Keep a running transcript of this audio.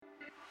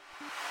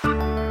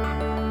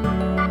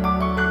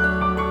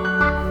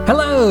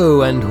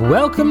Hello, and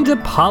welcome to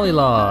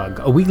Polylog,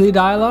 a weekly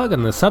dialogue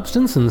on the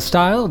substance and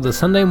style of the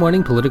Sunday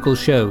morning political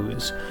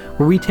shows,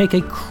 where we take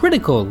a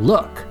critical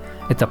look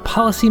at the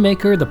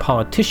policymaker, the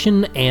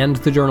politician, and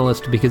the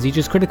journalist, because each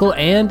is critical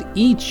and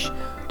each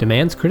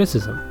demands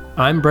criticism.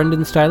 I'm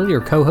Brendan Stiley,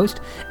 your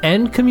co-host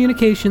and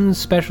communications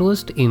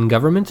specialist in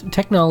government,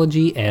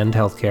 technology, and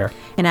healthcare.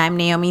 And I'm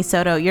Naomi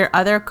Soto, your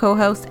other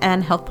co-host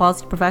and health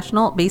policy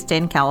professional based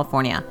in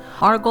California.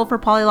 Our goal for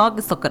Polylog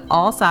is to look at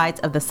all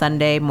sides of the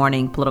Sunday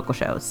morning political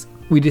shows.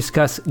 We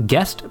discuss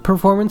guest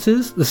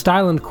performances, the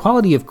style and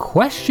quality of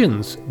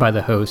questions by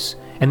the hosts,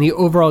 and the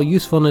overall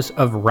usefulness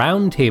of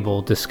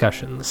roundtable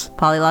discussions.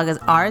 Polylog is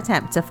our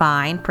attempt to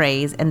find,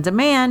 praise, and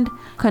demand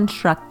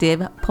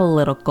constructive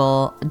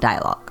political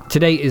dialogue.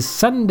 Today is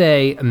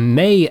Sunday,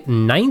 May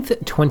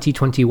 9th,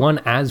 2021,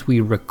 as we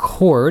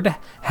record.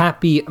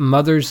 Happy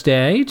Mother's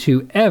Day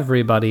to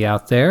everybody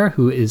out there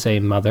who is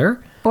a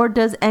mother. Or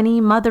does any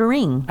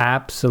mothering?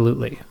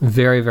 Absolutely.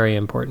 Very, very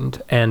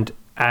important. And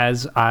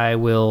as I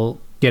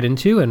will get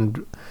into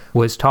and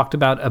was talked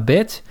about a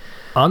bit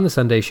on the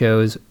Sunday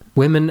shows,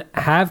 women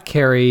have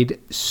carried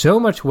so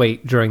much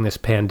weight during this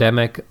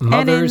pandemic,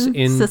 mothers and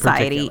in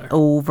society particular.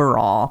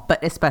 Overall,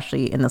 but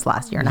especially in this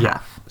last year and a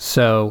half.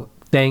 So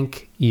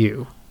thank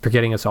you for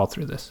getting us all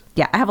through this.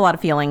 Yeah, I have a lot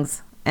of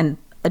feelings and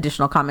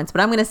additional comments,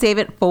 but I'm going to save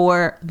it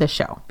for the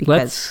show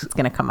because it's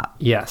going to come up.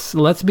 Yes.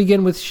 Let's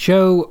begin with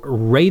show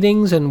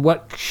ratings and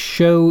what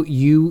show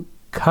you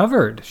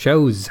covered.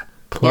 Shows,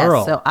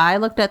 plural. Yes, so I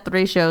looked at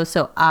 3 shows.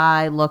 So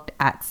I looked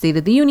at State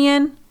of the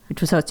Union,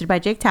 which was hosted by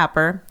Jake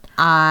Tapper.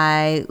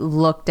 I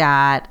looked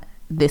at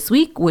This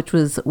Week, which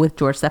was with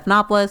George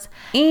Stephanopoulos.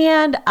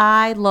 And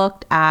I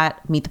looked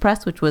at Meet the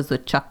Press, which was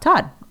with Chuck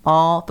Todd.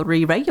 All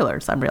 3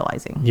 regulars, I'm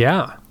realizing.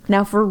 Yeah.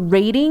 Now for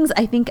ratings,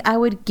 I think I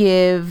would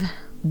give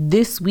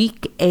This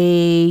Week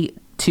a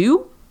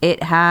 2.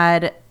 It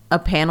had a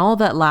panel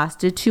that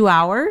lasted 2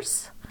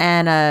 hours.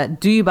 And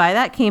Do You Buy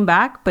That came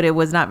back, but it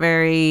was not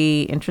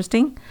very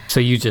interesting. So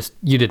you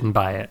didn't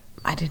buy it.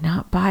 I did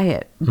not buy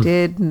it.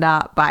 Did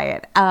not buy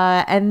it.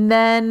 And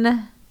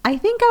then I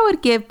think I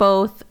would give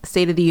both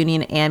State of the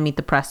Union and Meet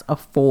the Press a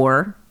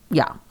 4.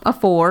 Yeah, a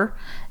 4.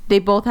 They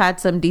both had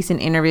some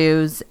decent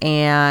interviews,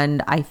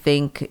 and I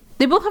think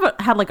they both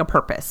had like a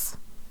purpose,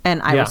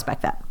 and I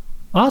respect that.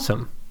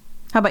 Awesome.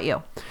 How about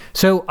you?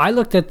 So I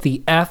looked at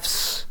the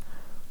F's,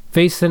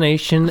 Face the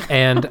Nation,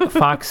 and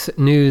Fox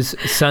News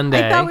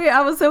Sunday.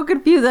 I was so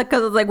confused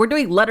because I was like, we're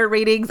doing letter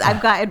ratings.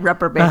 I've gotten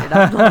reprimanded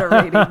on letter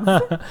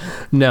ratings.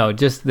 No,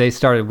 just they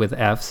started with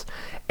F's,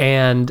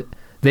 and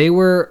they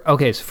were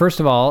okay. So first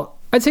of all,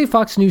 I'd say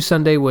Fox News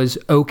Sunday was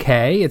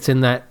okay. It's in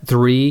that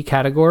 3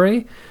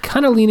 category.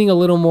 Kind of leaning a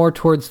little more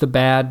towards the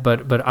bad,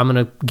 but I'm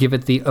going to give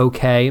it the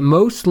okay,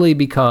 mostly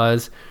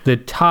because the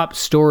top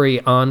story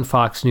on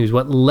Fox News,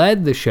 what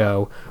led the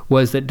show,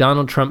 was that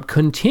Donald Trump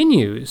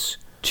continues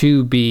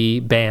to be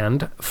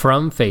banned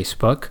from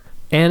Facebook.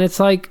 And it's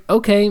like,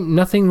 okay,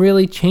 nothing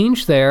really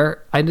changed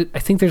there. I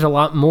think there's a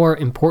lot more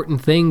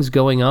important things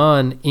going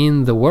on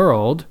in the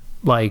world,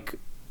 like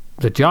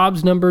the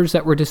jobs numbers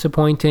that were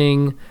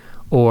disappointing,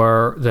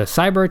 or the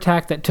cyber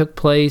attack that took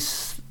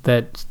place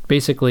that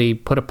basically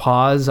put a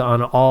pause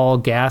on all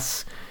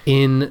gas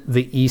in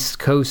the East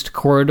Coast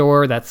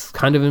corridor. That's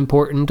kind of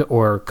important.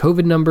 Or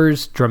COVID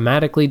numbers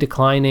dramatically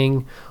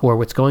declining, or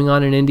what's going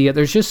on in India.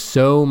 There's just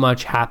so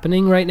much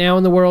happening right now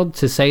in the world.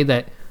 To say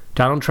that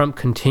Donald Trump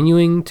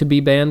continuing to be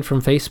banned from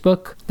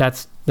Facebook,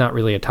 that's not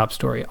really a top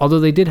story.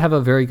 Although they did have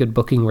a very good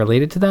booking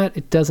related to that,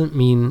 it doesn't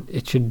mean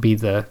it should be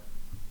the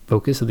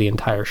focus of the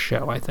entire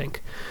show, I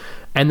think.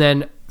 And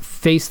then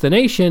Face the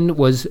Nation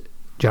was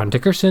John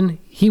Dickerson.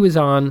 He was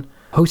on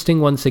hosting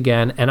once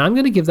again, and I'm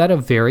going to give that a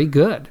very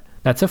good.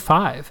 That's a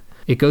 5.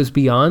 It goes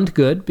beyond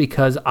good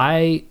because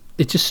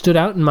it just stood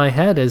out in my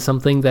head as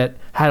something that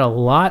had a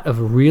lot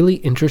of really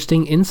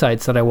interesting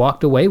insights that I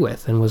walked away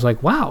with and was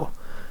like, wow.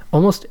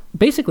 Almost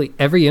basically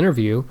every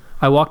interview,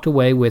 I walked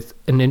away with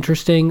an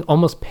interesting,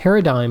 almost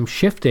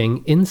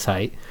paradigm-shifting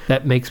insight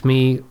that makes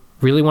me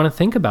really want to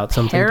think about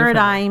something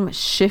paradigm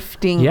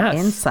shifting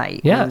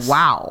insight. Yes.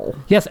 Wow.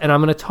 Yes, and I'm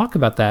going to talk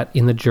about that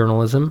in the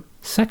journalism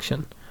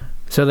section.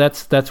 So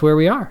that's where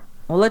we are.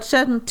 Well, let's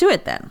jump into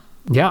it then.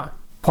 Yeah.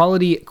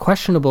 Quality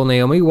questionable,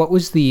 Naomi. What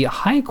was the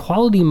high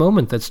quality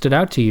moment that stood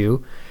out to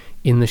you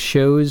in the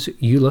shows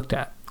you looked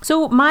at?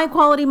 So my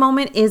quality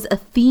moment is a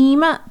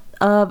theme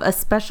of a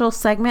special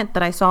segment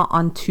that I saw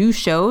on 2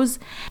 shows,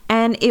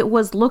 and it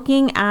was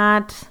looking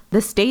at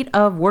the state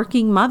of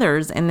working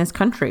mothers in this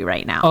country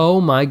right now. Oh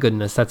my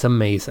goodness, that's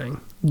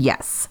amazing.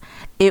 Yes.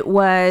 It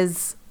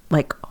was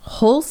like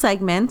whole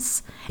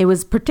segments. It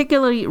was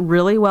particularly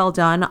really well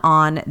done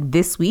on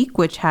This Week,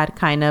 which had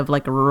kind of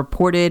like a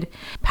reported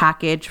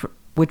package,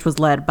 which was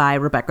led by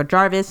Rebecca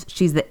Jarvis.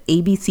 She's the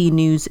ABC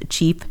News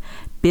chief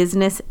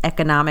business,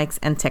 economics,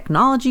 and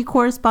technology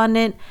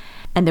correspondent.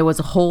 And there was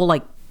a whole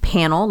like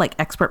panel, like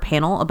expert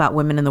panel about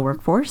women in the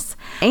workforce.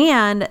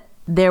 And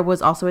there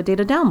was also a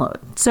data download.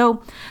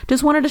 So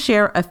just wanted to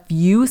share a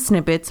few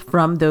snippets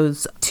from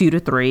those 2 to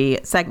 3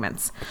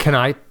 segments. Can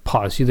I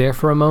pause you there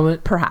for a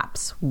moment?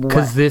 Perhaps.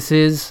 Because this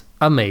is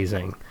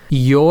amazing.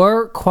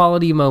 Your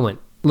quality moment.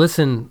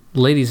 Listen,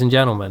 ladies and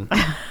gentlemen,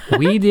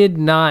 we did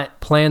not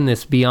plan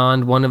this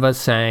beyond one of us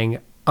saying,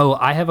 oh,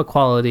 I have a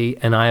quality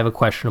and I have a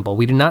questionable.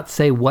 We did not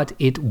say what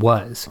it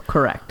was.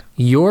 Correct.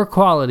 Your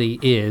quality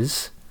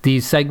is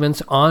these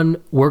segments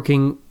on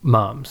working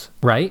moms,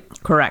 right?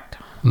 Correct.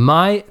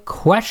 My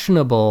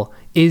questionable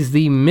is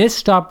the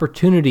missed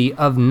opportunity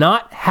of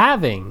not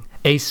having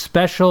a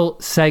special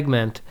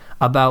segment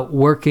about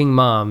working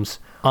moms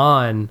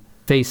on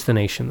Face the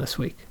Nation this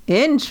week.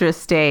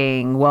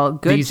 Interesting. Well,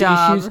 good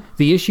job.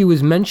 The issue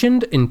was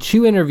mentioned in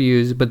 2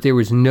 interviews, but there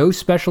was no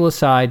special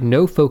aside,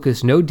 no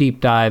focus, no deep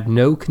dive,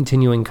 no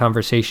continuing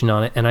conversation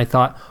on it. And I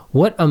thought,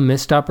 what a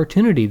missed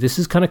opportunity. This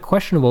is kind of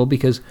questionable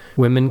because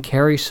women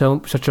carry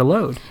such a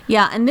load.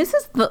 Yeah, and this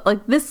is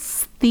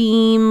this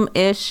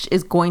theme-ish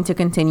is going to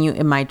continue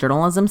in my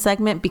journalism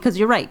segment because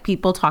you're right.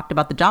 People talked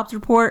about the jobs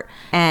report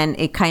and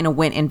it kind of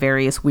went in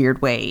various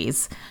weird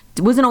ways.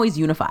 It wasn't always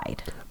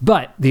unified.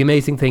 But the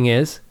amazing thing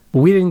is,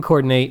 we didn't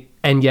coordinate,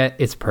 and yet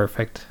it's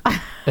perfect.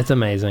 It's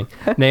amazing.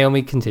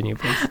 Naomi, continue,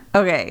 please.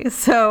 Okay,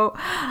 so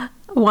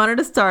wanted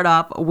to start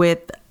off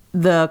with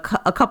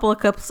a couple of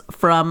clips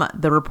from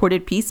the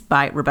reported piece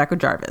by Rebecca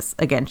Jarvis.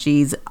 Again,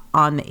 she's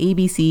on the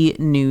ABC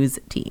News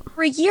team.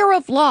 For a year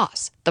of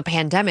loss, the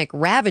pandemic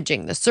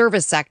ravaging the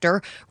service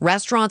sector,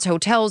 restaurants,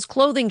 hotels,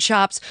 clothing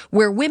shops,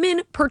 where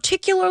women,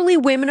 particularly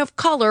women of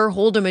color,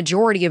 hold a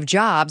majority of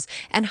jobs,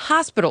 and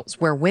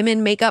hospitals where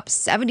women make up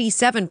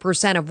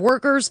 77% of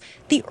workers,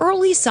 the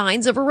early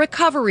signs of a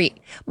recovery.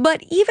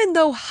 But even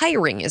though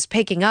hiring is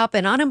picking up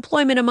and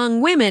unemployment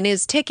among women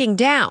is ticking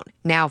down,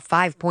 now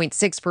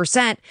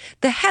 5.6%,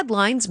 the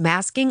headlines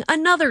masking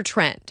another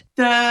trend.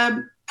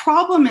 The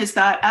problem is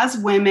that as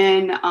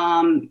women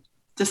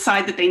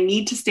decide that they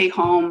need to stay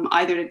home,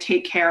 either to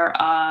take care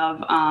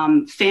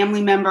of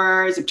family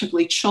members,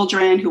 particularly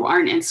children who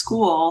aren't in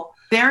school,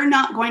 they're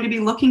not going to be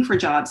looking for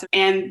jobs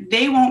and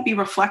they won't be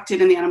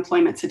reflected in the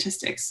unemployment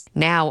statistics.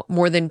 Now,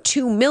 more than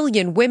 2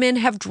 million women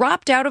have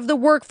dropped out of the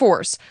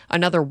workforce.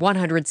 Another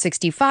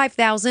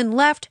 165,000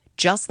 left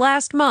just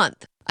last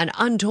month. An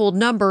untold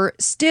number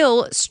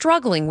still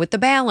struggling with the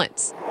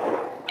balance.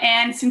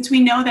 And since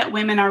we know that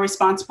women are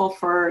responsible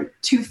for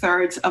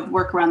 2/3 of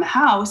work around the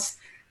house,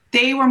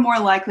 they were more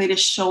likely to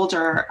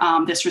shoulder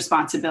this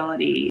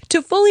responsibility.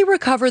 To fully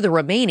recover the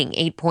remaining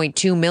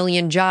 8.2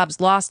 million jobs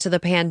lost to the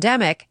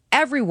pandemic,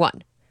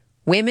 everyone,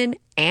 women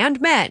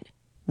and men,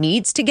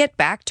 needs to get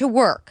back to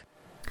work.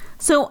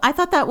 So I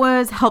thought that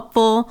was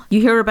helpful.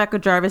 You hear Rebecca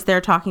Jarvis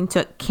there talking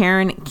to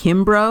Karen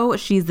Kimbrough.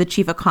 She's the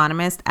chief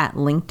economist at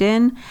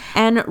LinkedIn,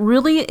 and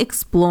really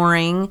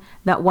exploring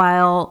that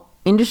while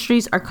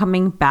industries are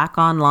coming back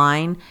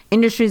online,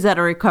 industries that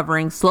are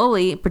recovering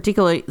slowly,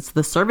 particularly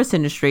the service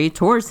industry,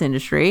 tourist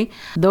industry,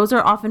 those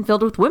are often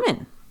filled with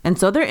women. And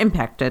so they're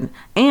impacted.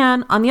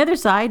 And on the other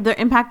side, they're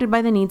impacted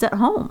by the needs at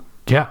home.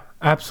 Yeah,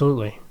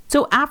 absolutely.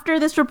 So after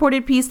this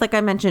reported piece, like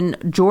I mentioned,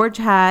 George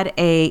had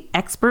a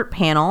expert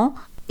panel.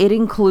 It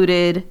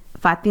included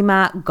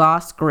Fatima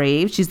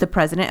Goss-Graves, she's the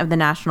president of the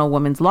National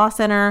Women's Law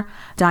Center,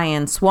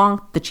 Diane Swank,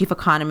 the chief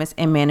economist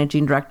and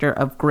managing director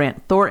of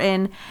Grant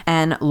Thornton,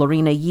 and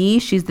Lorena Yee,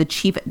 she's the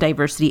chief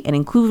diversity and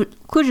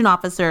inclusion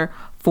officer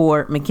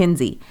for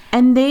McKinsey.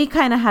 And they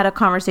kind of had a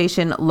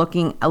conversation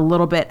looking a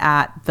little bit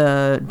at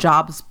the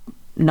jobs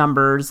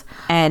numbers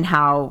and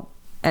how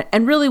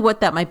and really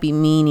what that might be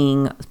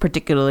meaning,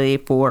 particularly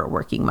for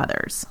working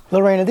mothers.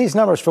 Lorena, these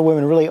numbers for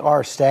women really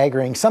are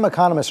staggering. Some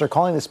economists are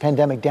calling this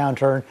pandemic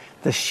downturn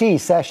the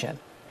she-cession.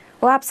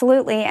 Well,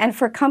 absolutely. And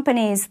for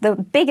companies, the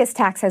biggest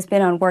tax has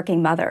been on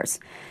working mothers.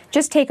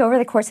 Just take over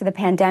the course of the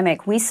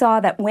pandemic, we saw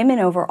that women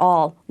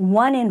overall,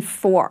 1 in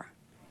 4,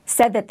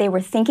 said that they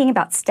were thinking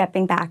about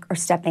stepping back or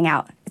stepping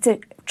out. It's a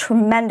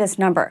tremendous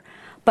number.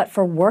 But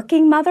for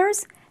working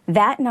mothers,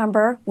 that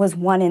number was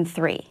 1 in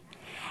 3.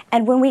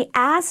 And when we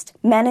asked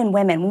men and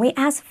women, when we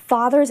asked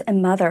fathers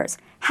and mothers,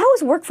 how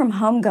is work from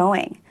home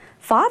going?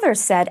 Fathers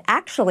said,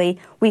 actually,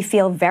 we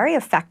feel very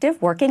effective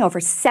working.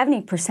 Over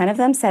 70% of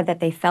them said that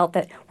they felt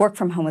that work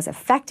from home was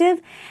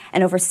effective.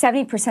 And over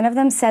 70% of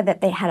them said that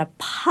they had a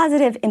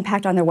positive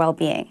impact on their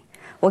well-being.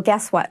 Well,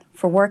 guess what?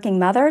 For working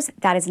mothers,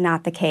 that is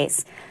not the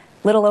case.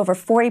 Little over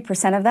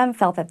 40% of them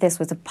felt that this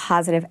was a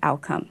positive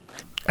outcome.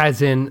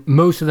 As in,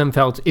 most of them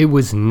felt it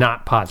was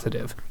not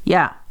positive.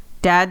 Yeah.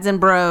 Dads and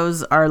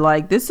bros are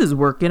like, this is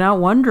working out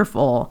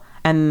wonderful.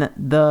 And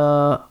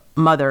the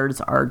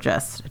mothers are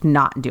just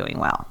not doing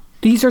well.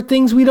 These are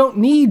things we don't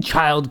need,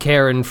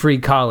 childcare and free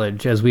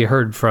college, as we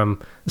heard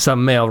from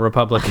some male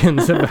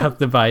Republicans about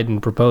the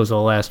Biden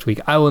proposal last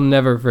week. I will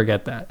never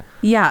forget that.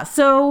 Yeah,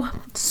 so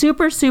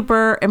super,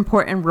 super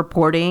important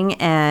reporting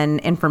and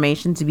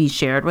information to be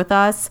shared with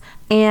us.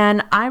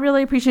 And I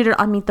really appreciated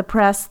on Meet the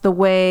Press the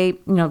way,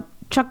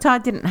 Chuck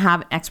Todd didn't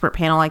have an expert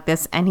panel like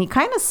this, and he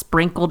kind of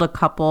sprinkled a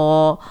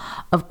couple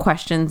of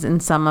questions in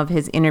some of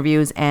his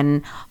interviews,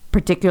 and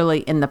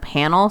particularly in the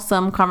panel,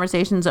 some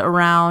conversations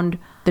around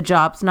the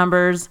jobs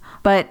numbers.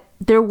 But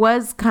there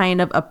was kind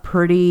of a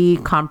pretty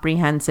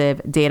comprehensive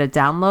data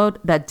download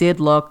that did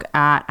look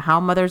at how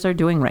mothers are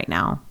doing right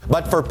now.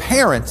 But for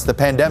parents, the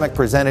pandemic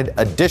presented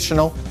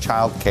additional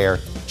child care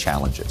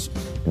challenges.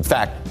 In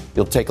fact,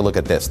 you'll take a look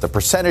at this. The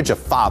percentage of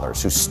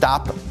fathers who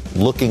stopped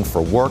looking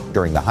for work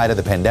during the height of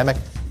the pandemic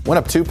went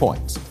up 2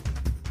 points.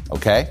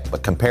 Okay,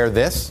 but compare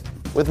this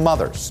with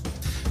mothers.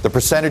 The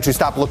percentage who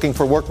stopped looking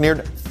for work neared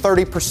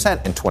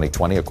 30% in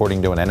 2020,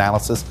 according to an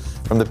analysis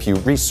from the Pew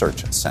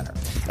Research Center.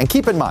 And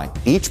keep in mind,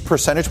 each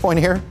percentage point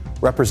here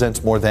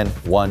represents more than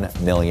 1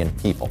 million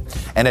people.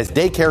 And as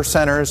daycare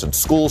centers and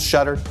schools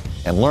shuttered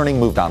and learning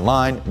moved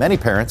online, many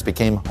parents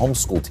became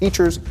homeschool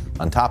teachers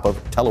on top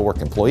of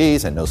telework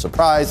employees. And no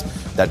surprise,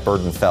 that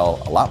burden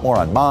fell a lot more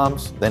on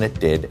moms than it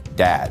did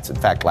dads. In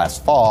fact,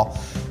 last fall,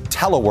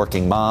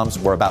 teleworking moms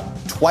were about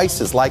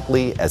twice as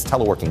likely as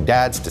teleworking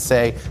dads to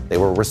say they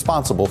were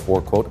responsible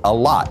for, quote, a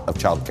lot of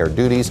childcare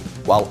duties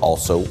while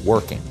also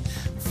working.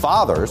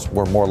 Fathers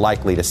were more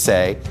likely to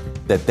say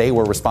that they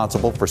were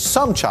responsible for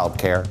some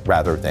childcare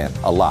rather than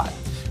a lot.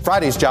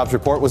 Friday's jobs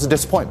report was a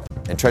disappointment,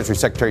 and Treasury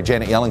Secretary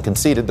Janet Yellen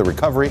conceded the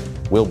recovery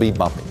will be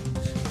bumpy.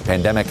 The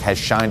pandemic has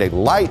shined a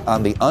light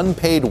on the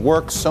unpaid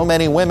work so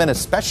many women,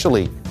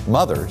 especially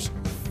mothers,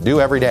 do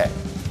every day.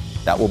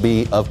 That will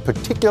be of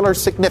particular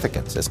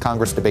significance as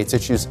Congress debates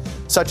issues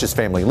such as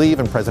family leave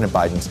and President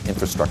Biden's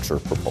infrastructure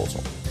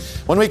proposal.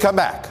 When we come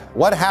back,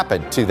 what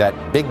happened to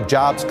that big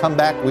jobs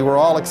comeback we were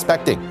all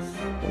expecting?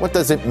 What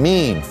does it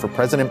mean for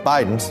President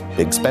Biden's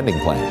big spending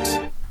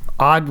plans?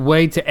 Odd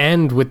way to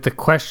end with the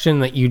question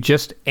that you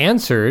just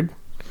answered.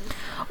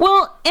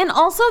 Well, and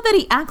also that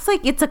he acts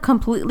like it's a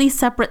completely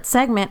separate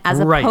segment as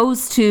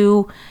opposed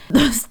to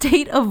the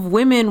state of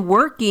women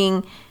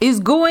working is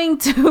going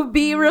to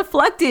be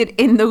reflected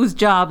in those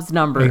jobs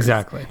numbers.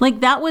 Exactly. Like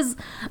that was,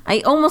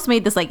 I almost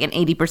made this like an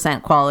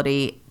 80%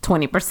 quality,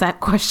 20%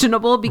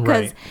 questionable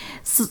because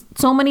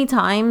so many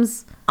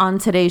times on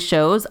today's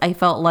shows, I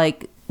felt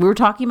like we were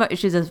talking about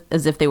issues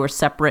as if they were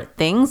separate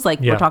things.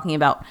 Like we're talking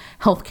about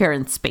healthcare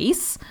and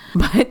space,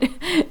 but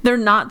they're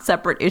not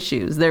separate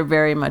issues. They're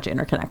very much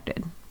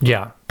interconnected.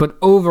 Yeah. But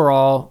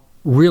overall,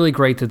 really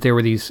great that there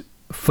were these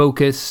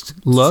focused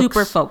looks.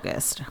 Super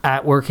focused.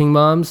 At working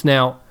moms.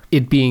 Now,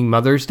 it being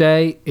Mother's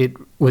Day, it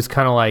was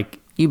kind of like,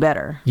 You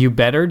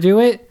better do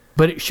it.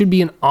 But it should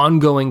be an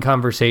ongoing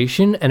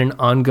conversation and an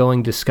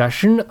ongoing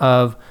discussion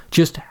of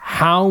just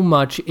how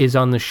much is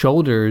on the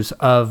shoulders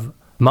of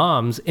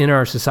moms in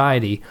our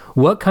society,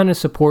 what kind of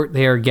support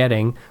they are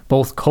getting,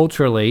 both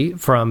culturally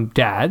from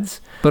dads,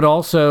 but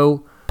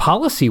also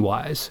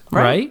policy-wise,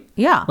 right?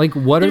 Yeah. Like,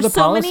 what are the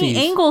policies? There's so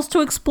many angles to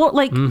explore.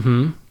 Like,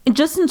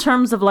 just in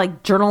terms of,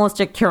 like,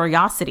 journalistic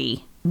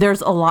curiosity, there's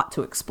a lot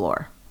to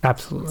explore.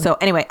 Absolutely. So,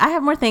 anyway, I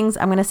have more things.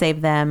 I'm going to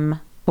save them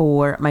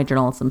for my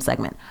journalism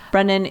segment.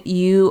 Brendan,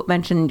 you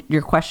mentioned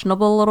you're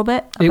questionable a little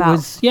bit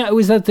about... It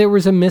was that there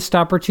was a missed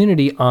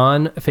opportunity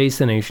on Face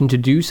the Nation to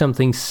do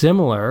something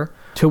similar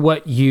to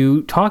what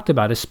you talked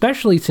about,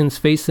 especially since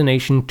Face the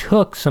Nation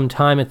took some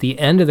time at the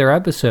end of their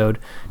episode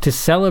to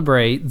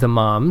celebrate the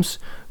moms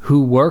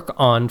who work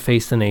on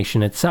Face the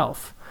Nation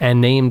itself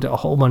and named a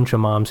whole bunch of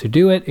moms who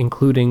do it,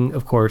 including,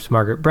 of course,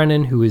 Margaret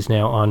Brennan, who is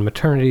now on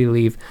maternity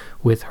leave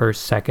with her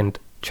second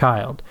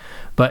child.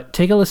 But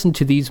take a listen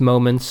to these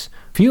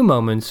few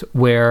moments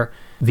where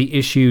the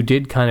issue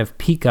did kind of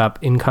peak up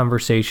in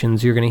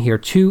conversations. You're going to hear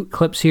two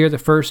clips here. The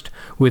first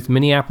with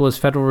Minneapolis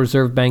Federal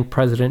Reserve Bank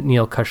President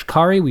Neel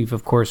Kashkari. We've,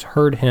 of course,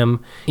 heard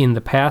him in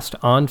the past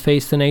on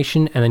Face the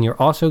Nation. And then you're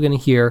also going to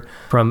hear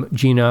from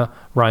Gina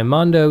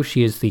Raimondo.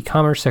 She is the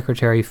Commerce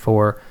Secretary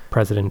for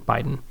President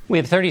Biden. We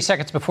have 30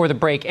 seconds before the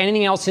break.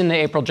 Anything else in the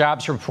April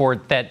jobs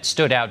report that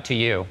stood out to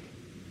you?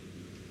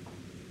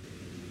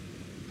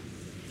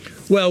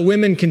 Well,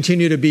 women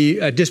continue to be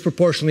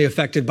disproportionately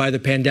affected by the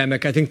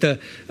pandemic. I think the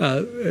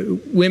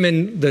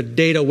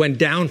data went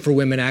down for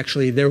women,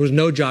 actually. There was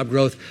no job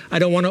growth. I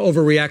don't want to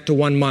overreact to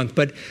 1 month,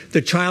 but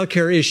the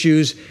childcare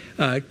issues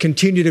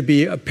continue to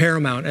be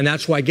paramount. And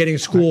that's why getting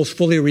schools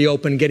fully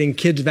reopened, getting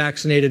kids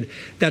vaccinated,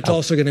 that's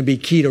also going to be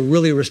key to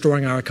really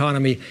restoring our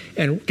economy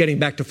and getting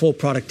back to full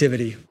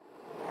productivity.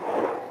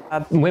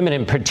 Women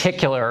in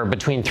particular,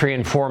 between 3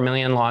 and 4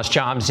 million lost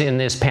jobs in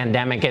this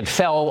pandemic. It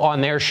fell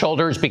on their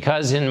shoulders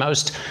because in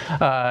most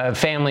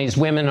families,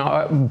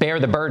 women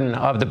bear the burden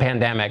of the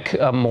pandemic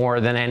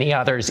more than any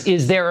others.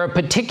 Is there a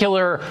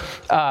particular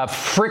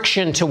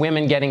friction to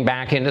women getting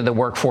back into the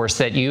workforce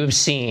that you've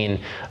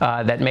seen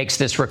that makes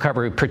this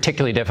recovery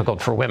particularly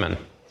difficult for women?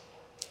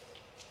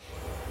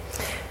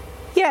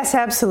 Yes,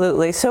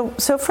 absolutely. So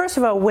first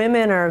of all,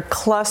 women are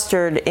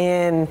clustered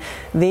in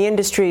the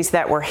industries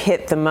that were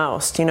hit the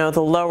most,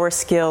 the lower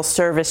skill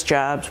service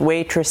jobs,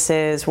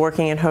 waitresses,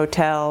 working in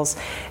hotels.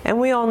 And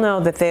we all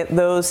know that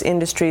those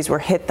industries were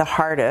hit the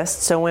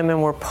hardest. So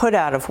women were put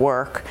out of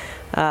work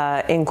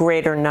in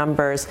greater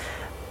numbers.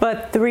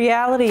 But the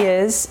reality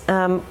is,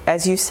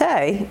 as you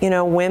say,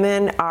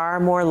 women are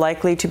more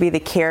likely to be the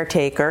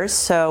caretakers.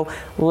 So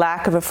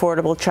lack of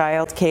affordable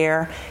child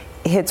care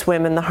hits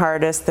women the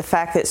hardest. The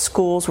fact that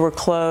schools were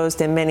closed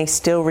and many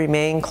still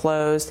remain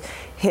closed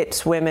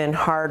hits women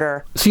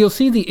harder. So you'll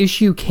see the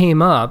issue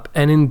came up,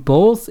 and in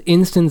both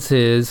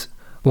instances,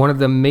 one of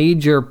the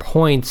major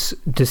points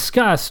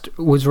discussed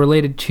was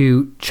related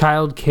to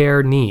child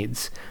care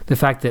needs. The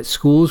fact that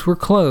schools were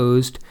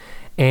closed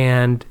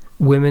and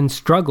women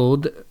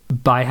struggled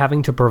by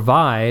having to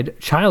provide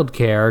child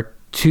care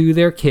to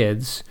their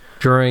kids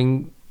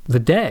during the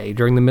day,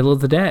 during the middle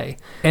of the day.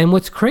 And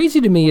what's crazy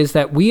to me is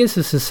that we as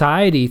a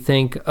society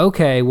think,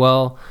 okay,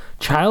 well,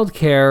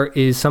 childcare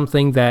is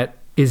something that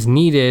is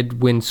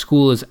needed when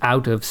school is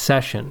out of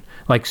session.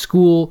 Like,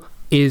 school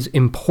is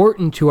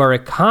important to our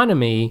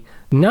economy,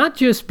 not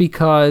just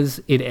because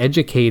it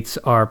educates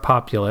our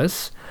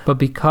populace, but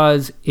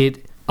because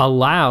it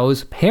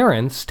allows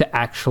parents to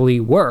actually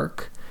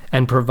work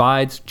and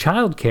provides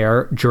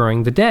childcare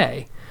during the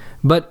day.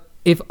 But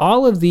if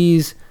all of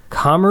these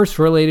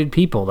commerce-related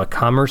people, the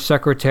Commerce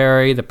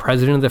Secretary, the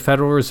President of the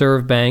Federal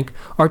Reserve Bank,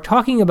 are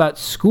talking about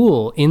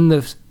school in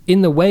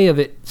the way of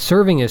it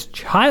serving as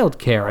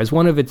childcare as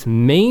one of its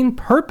main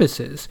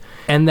purposes,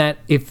 and that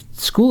if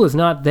school is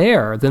not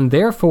there, then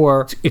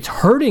therefore it's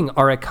hurting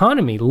our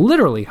economy,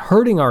 literally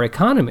hurting our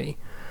economy,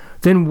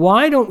 then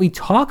why don't we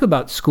talk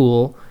about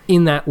school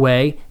in that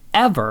way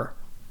ever?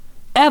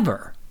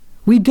 Ever.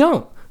 We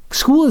don't.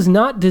 School is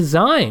not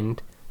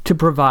designed to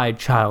provide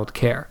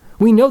childcare.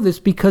 We know this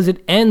because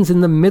it ends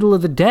in the middle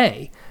of the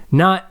day,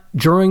 not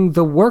during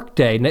the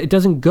workday. It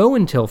doesn't go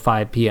until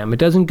 5 p.m. It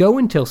doesn't go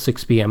until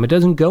 6 p.m. It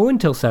doesn't go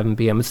until 7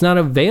 p.m. It's not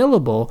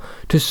available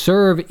to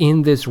serve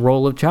in this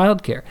role of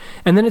childcare.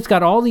 And then it's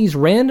got all these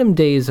random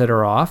days that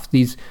are off,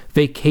 these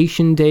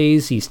vacation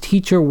days, these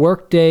teacher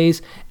work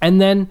days, and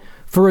then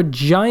for a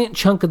giant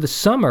chunk of the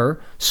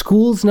summer,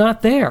 school's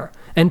not there.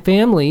 And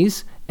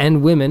families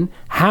and women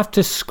have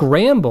to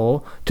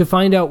scramble to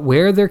find out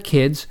where their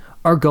kids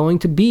are going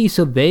to be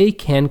so they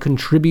can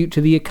contribute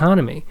to the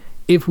economy.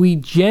 If we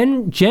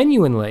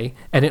genuinely,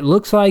 and it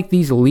looks like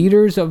these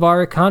leaders of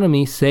our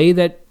economy say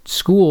that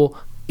school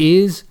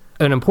is,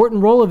 an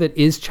important role of it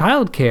is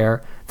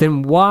childcare,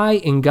 then why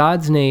in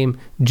God's name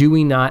do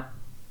we not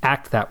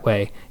act that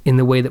way in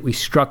the way that we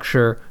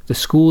structure the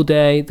school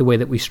day, the way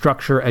that we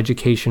structure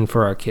education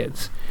for our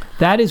kids?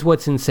 That is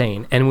what's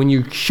insane. And when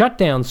you shut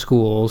down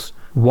schools,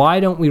 why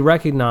don't we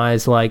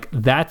recognize like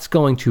that's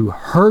going to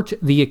hurt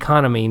the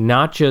economy,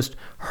 not just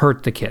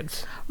hurt the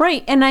kids?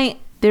 Right. And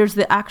there's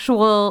the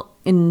actual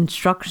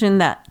instruction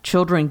that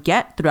children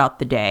get throughout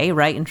the day,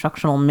 right?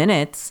 Instructional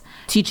minutes,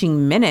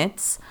 teaching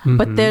minutes. Mm-hmm.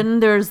 But then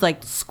there's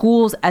like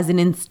schools as an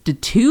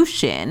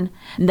institution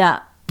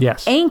that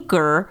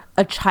anchor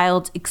a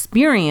child's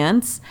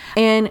experience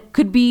and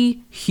could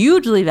be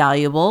hugely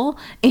valuable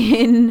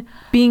in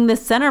being the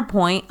center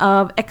point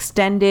of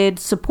extended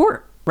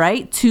support,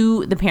 right,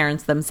 to the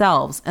parents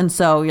themselves. And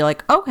so you're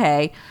like,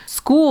 okay,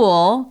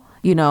 school,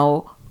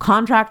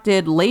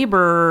 contracted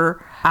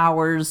labor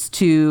hours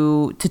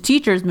to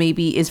teachers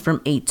maybe is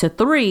from 8 to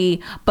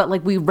 3, but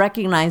like we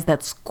recognize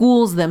that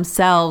schools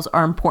themselves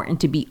are important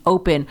to be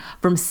open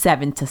from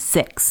 7 to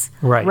 6.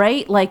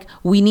 Right? Like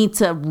we need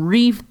to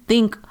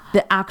rethink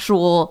the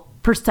actual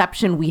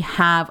perception we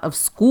have of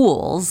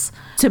schools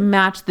to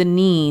match the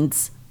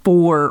needs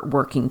for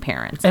working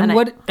parents. And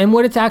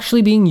what it's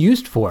actually being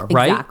used for,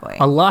 right? Exactly.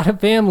 A lot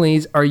of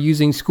families are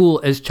using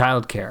school as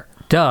childcare.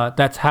 Duh,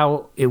 that's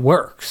how it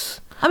works.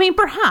 I mean,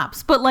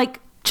 perhaps, but like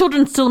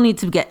children still need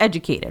to get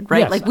educated,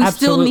 right? Yes, like we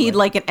absolutely. still need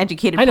like an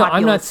educated I know,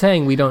 populace. I'm not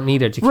saying we don't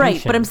need education.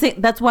 Right, but I'm saying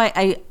that's why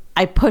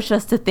I push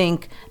us to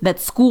think that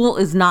school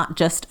is not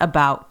just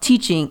about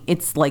teaching.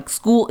 It's like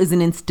school is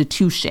an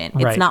institution.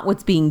 It's not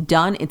what's being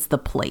done. It's the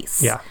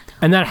place. Yeah.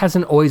 And that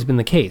hasn't always been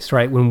the case,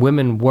 right? When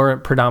women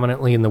weren't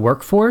predominantly in the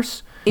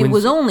workforce. It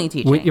was only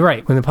teaching. You're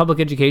right. When the public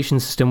education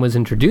system was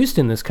introduced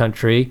in this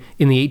country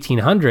in the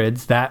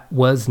 1800s, that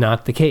was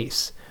not the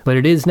case. But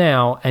it is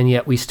now, and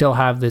yet we still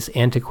have this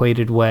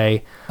antiquated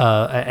way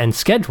and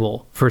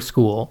schedule for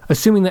school,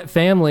 assuming that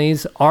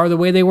families are the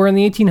way they were in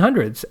the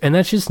 1800s. And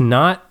that's just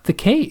not the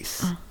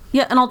case.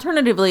 Yeah, and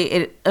alternatively,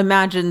 it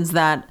imagines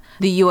that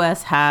the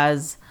U.S.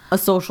 has a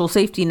social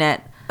safety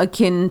net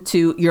akin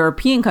to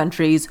European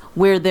countries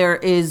where there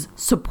is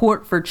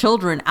support for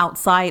children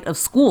outside of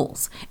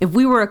schools. If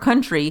we were a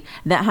country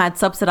that had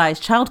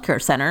subsidized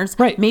childcare centers,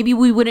 maybe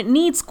we wouldn't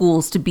need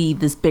schools to be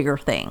this bigger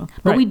thing.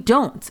 But we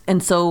don't.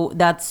 And so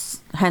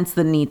that's hence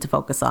the need to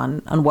focus on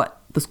what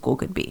the school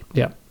could be.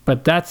 Yeah.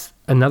 But that's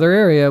another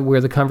area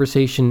where the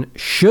conversation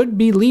should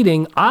be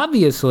leading,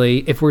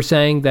 obviously, if we're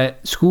saying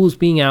that schools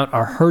being out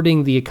are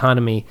hurting the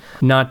economy,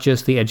 not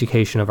just the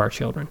education of our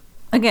children.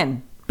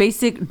 Again,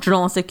 basic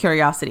journalistic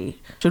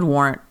curiosity should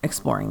warrant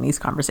exploring these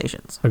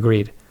conversations.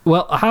 Agreed.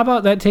 Well, how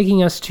about that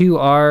taking us to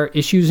our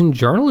issues in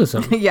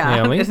journalism? Yeah,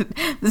 Naomi?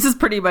 This is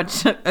pretty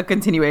much a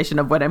continuation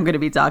of what I'm going to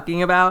be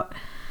talking about.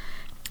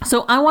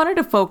 So I wanted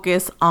to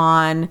focus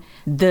on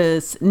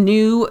this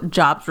new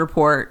jobs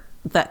report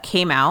that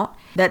came out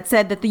that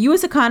said that the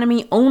U.S.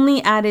 economy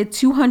only added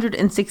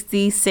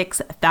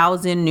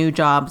 266,000 new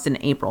jobs in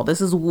April.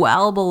 This is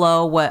well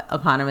below what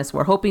economists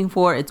were hoping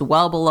for. It's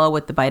well below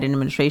what the Biden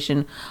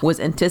administration was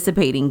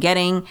anticipating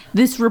getting.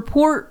 This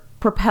report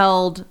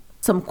propelled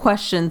some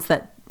questions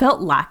that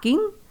felt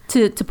lacking,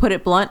 to put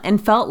it blunt,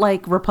 and felt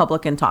like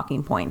Republican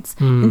talking points,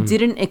 and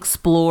didn't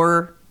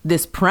explore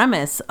this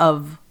premise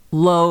of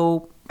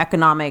low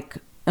economic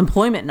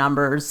employment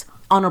numbers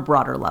on a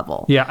broader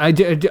level. Yeah,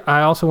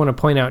 I also want to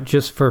point out,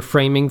 just for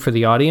framing for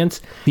the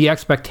audience, the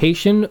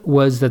expectation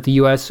was that the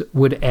U.S.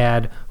 would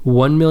add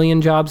 1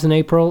 million jobs in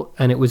April,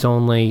 and it was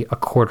only a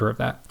quarter of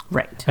that.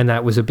 Right. And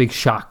that was a big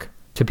shock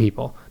to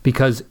people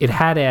because it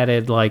had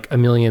added like 1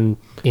 million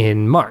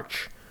in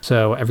March.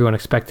 So everyone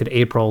expected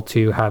April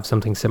to have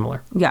something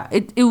similar. Yeah,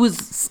 it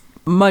was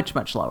much,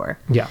 much lower.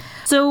 Yeah.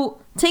 So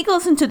take a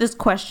listen to this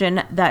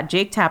question that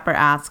Jake Tapper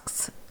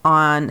asks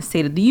on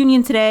State of the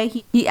Union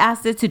today. He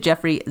asked it to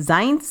Jeffrey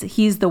Zients.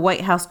 He's the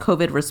White House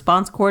COVID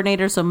response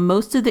coordinator. So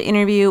most of the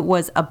interview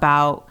was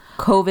about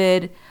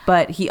COVID,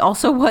 but he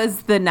also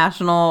was the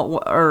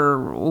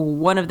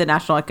one of the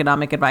national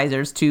economic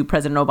advisors to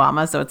President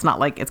Obama. So it's not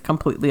like it's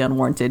completely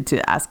unwarranted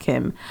to ask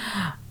him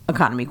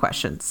economy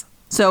questions.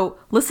 So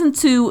listen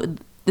to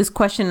this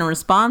question and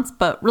response,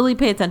 but really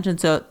pay attention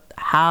to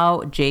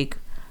how Jake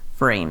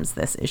frames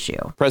this issue.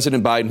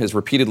 President Biden has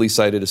repeatedly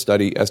cited a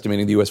study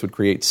estimating the U.S. would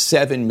create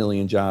 7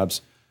 million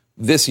jobs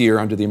this year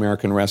under the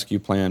American Rescue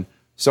Plan.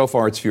 So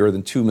far, it's fewer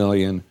than 2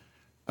 million.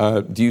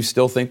 Do you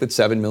still think that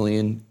 7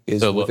 million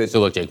is... So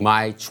look, Jake,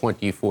 my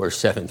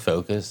 24/7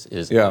 focus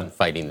is on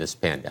fighting this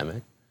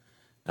pandemic.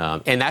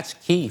 And that's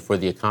key for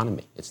the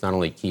economy. It's not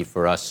only key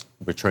for us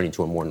returning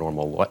to a more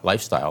normal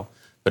lifestyle,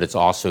 but it's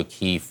also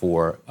key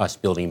for us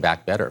building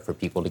back better, for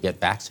people to get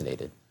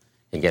vaccinated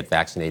and get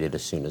vaccinated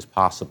as soon as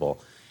possible.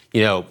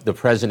 You know, the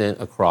president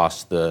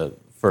across the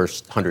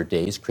first 100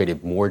 days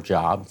created more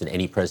jobs than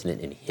any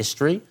president in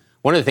history.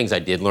 One of the things I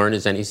did learn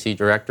as NEC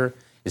director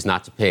is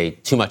not to pay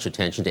too much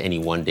attention to any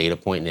one data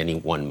point in any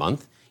 1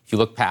 month. If you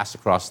look back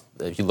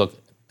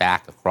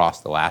across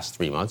the last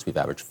 3 months, we've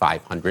averaged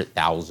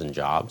 500,000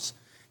 jobs.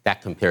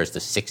 That compares to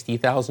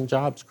 60,000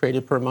 jobs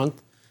created per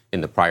month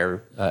in the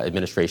prior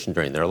administration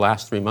during their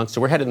last 3 months.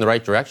 So we're headed in the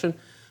right direction.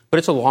 But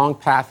it's a long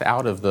path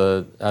out of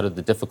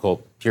the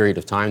difficult period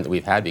of time that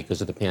we've had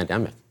because of the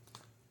pandemic.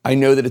 I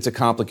know that it's a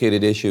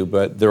complicated issue,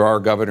 but there are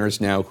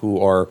governors now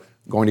who are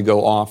going to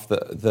go off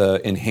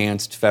the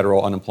enhanced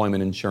federal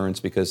unemployment insurance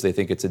because they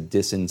think it's a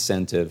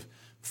disincentive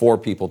for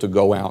people to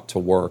go out to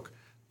work.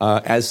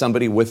 As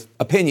somebody with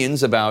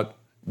opinions about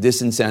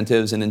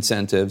disincentives and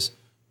incentives,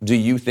 do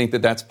you think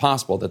that that's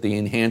possible, that the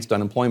enhanced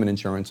unemployment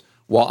insurance,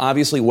 while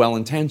obviously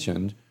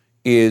well-intentioned,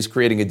 is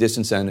creating a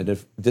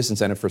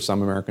disincentive for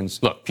some Americans?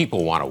 Look,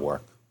 people want to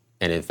work.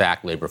 And in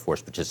fact, labor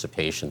force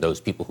participation,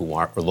 those people who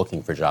are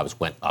looking for jobs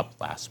went up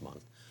last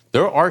month.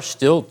 There are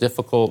still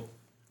difficult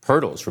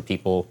hurdles for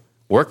people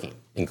working,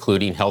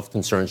 including health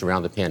concerns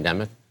around the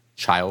pandemic,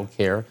 child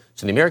care.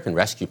 So the American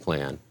Rescue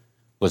Plan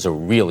was a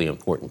really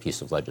important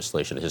piece of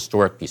legislation, a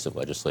historic piece of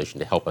legislation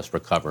to help us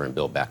recover and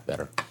build back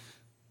better.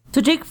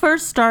 So Jake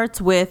first starts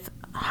with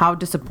how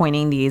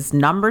disappointing these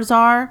numbers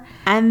are,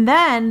 and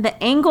then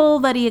the angle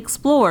that he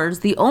explores,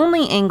 the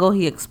only angle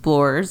he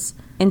explores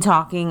in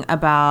talking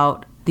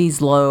about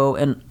these low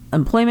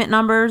employment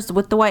numbers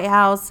with the White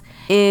House,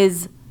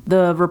 is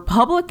the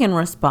Republican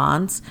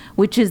response,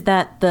 which is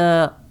that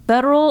the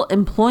federal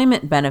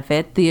employment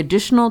benefit, the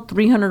additional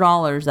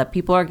 $300 that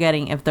people are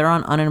getting if they're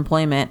on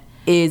unemployment,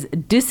 is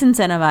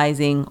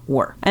disincentivizing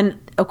work. And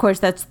of course,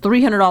 that's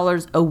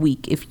 $300 a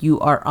week if you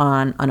are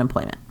on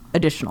unemployment,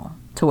 additional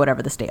to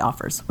whatever the state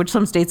offers, which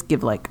some states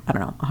give like, I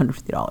don't know,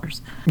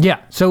 $150. Yeah.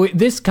 So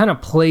this kind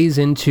of plays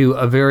into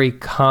a very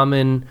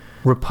common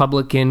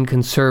Republican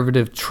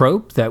conservative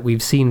trope that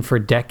we've seen for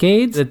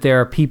decades, that there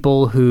are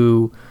people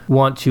who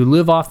want to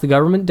live off the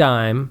government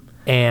dime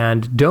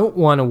and don't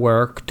want to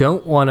work,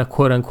 don't want to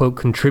quote unquote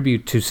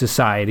contribute to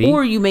society.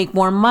 Or you make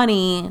more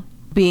money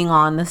being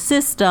on the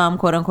system,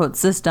 quote unquote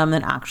system,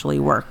 than actually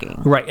working.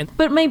 Right.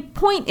 But my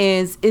point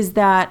is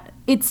that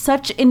it's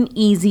such an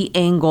easy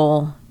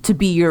angle to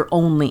be your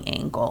only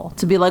angle,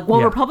 to be like,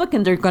 well,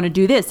 Republicans are going to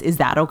do this. Is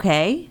that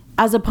okay?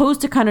 As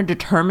opposed to kind of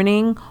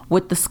determining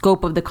what the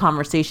scope of the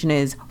conversation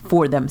is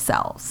for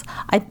themselves.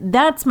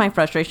 That's my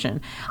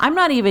frustration. I'm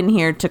not even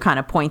here to kind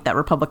of point that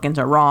Republicans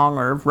are wrong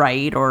or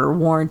right or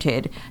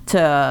warranted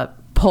to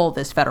pull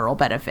this federal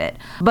benefit.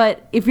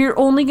 But if you're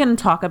only going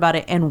to talk about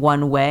it in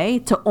one way,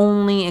 to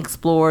only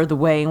explore the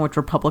way in which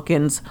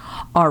Republicans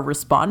are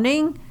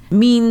responding,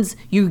 means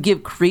you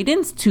give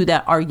credence to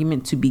that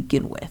argument to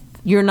begin with.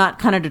 You're not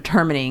kind of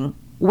determining,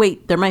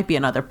 wait, there might be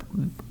another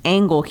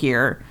angle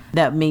here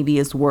that maybe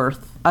is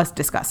worth us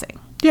discussing.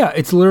 Yeah,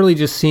 it's literally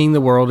just seeing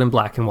the world in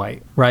black and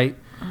white, right?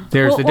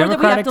 There's the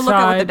Democratic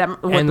side and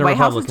the what the White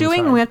House is doing,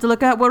 side. and we have to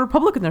look at what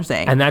Republicans are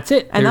saying. And that's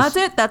it. That's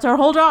it. That's our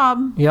whole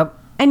job. Yep.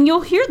 And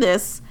you'll hear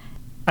this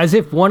as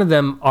if one of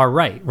them are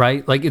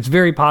right? Like, it's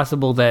very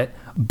possible that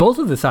both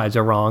of the sides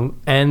are wrong,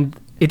 and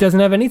it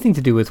doesn't have anything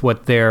to do with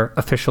what their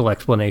official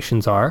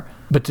explanations are,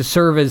 but to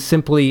serve as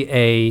simply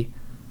a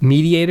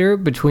mediator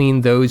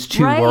between those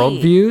two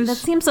worldviews. That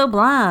seems so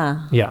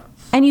blah. Yeah.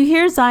 And you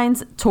hear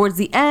Zients towards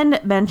the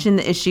end mention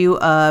the issue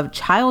of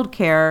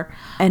childcare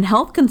and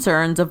health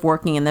concerns of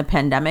working in the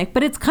pandemic,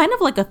 but it's kind of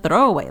like a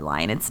throwaway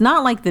line. It's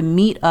not like the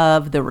meat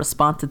of the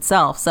response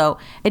itself. So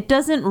it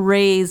doesn't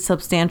raise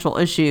substantial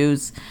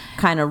issues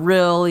kind of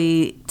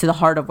really to the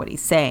heart of what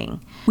he's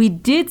saying. We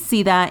did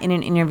see that in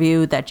an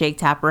interview that Jake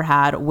Tapper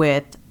had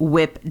with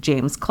Whip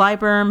James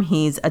Clyburn.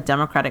 He's a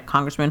Democratic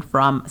congressman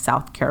from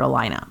South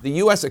Carolina. The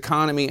U.S.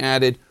 economy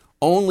added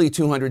only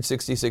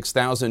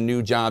 266,000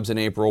 new jobs in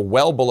April,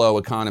 well below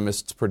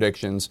economists'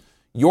 predictions.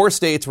 Your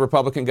state's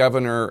Republican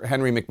Governor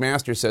Henry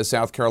McMaster says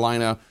South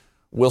Carolina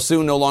will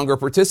soon no longer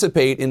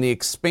participate in the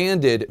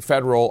expanded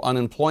federal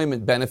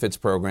unemployment benefits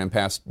program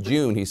past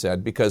June, he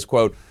said, because,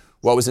 quote,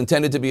 what was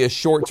intended to be a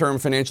short-term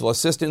financial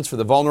assistance for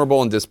the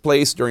vulnerable and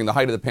displaced during the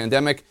height of the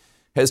pandemic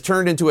has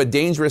turned into a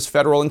dangerous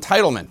federal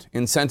entitlement,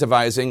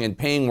 incentivizing and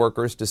paying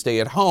workers to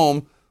stay at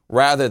home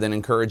rather than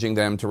encouraging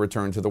them to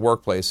return to the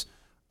workplace.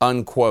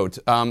 Unquote.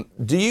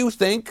 Do you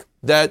think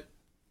that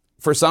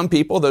for some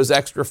people, those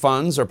extra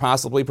funds are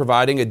possibly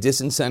providing a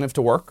disincentive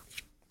to work?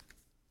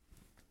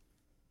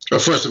 Well,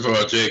 first of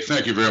all, Jake,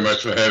 thank you very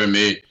much for having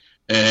me,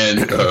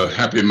 and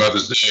happy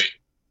Mother's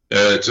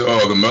Day to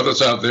all the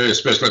mothers out there,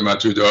 especially my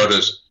two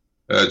daughters,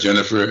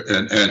 Jennifer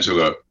and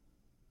Angela.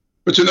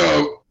 But,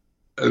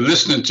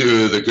 listening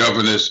to the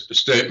governor's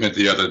statement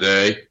the other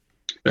day,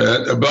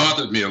 it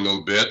bothered me a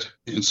little bit.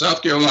 In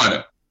South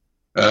Carolina,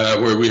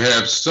 where we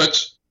have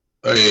such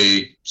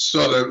a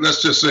sort of,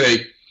 let's just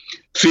say,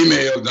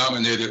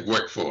 female-dominated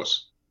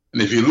workforce.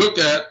 And if you look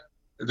at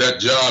that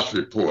jobs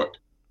report,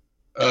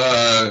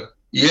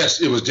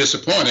 yes, it was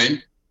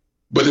disappointing,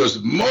 but it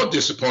was more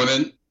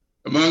disappointing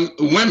among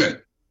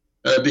women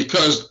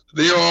because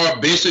they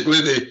are basically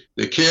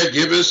the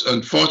caregivers,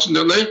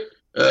 unfortunately.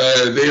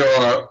 They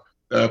are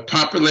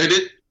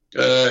populated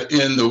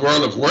in the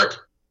world of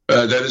work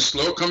that is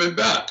slow coming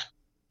back.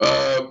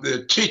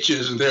 The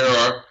teachers, and there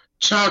are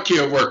child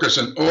care workers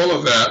and all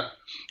of that.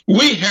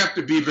 We have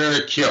to be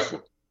very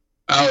careful.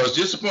 I was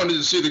disappointed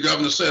to see the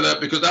governor say that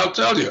because I'll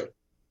tell you,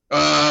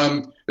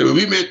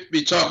 we may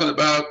be talking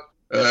about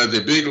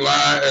the big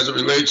lie as it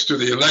relates to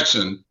the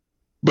election,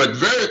 but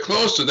very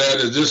close to that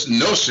is this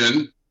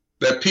notion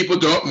that people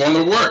don't want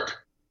to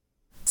work.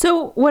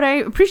 So what I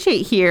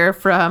appreciate here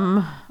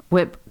from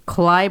Whip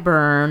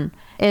Clyburn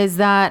is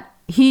that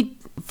he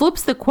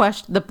flips the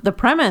question, the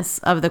premise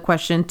of the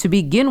question to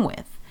begin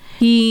with.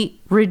 He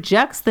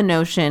rejects the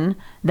notion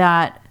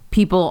that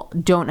people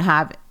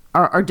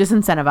are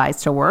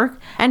disincentivized to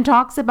work and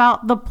talks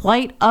about the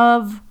plight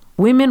of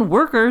women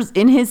workers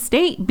in his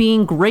state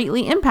being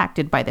greatly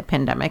impacted by the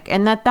pandemic,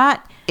 and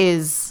that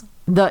is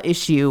the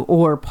issue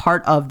or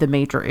part of the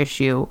major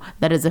issue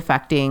that is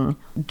affecting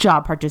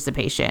job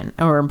participation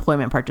or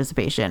employment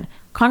participation.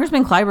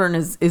 Congressman Clyburn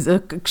is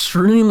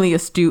extremely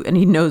astute and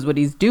he knows what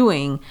he's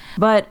doing.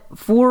 But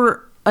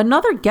for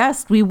another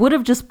guest, we would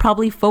have just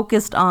probably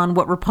focused on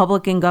what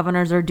Republican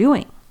governors are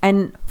doing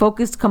and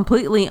focused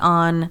completely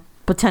on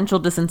potential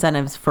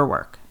disincentives for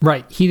work.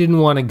 Right. He didn't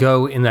want to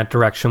go in that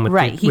direction with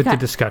the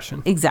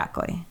discussion.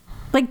 Exactly.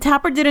 Like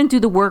Tapper didn't do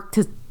the work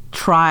to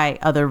try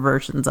other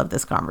versions of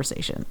this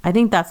conversation. I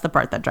think that's the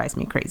part that drives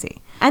me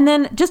crazy. And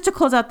then just to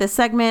close out this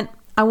segment,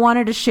 I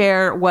wanted to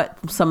share what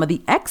some of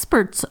the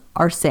experts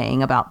are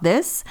saying about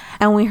this.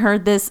 And we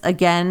heard this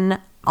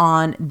again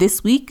on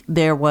This Week.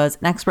 There was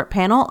an expert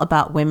panel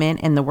about women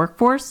in the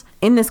workforce.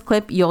 In this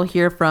clip, you'll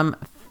hear from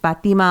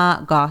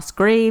Fatima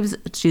Goss-Graves.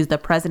 She's the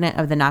president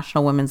of the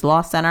National Women's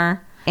Law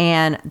Center,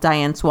 and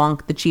Diane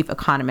Swonk, the chief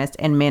economist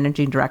and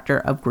managing director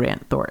of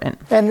Grant Thornton.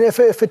 And if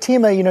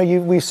Fatima,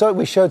 we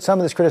showed some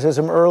of this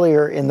criticism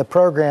earlier in the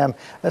program,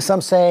 some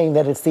saying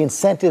that it's the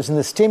incentives in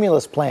the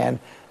stimulus plan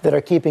that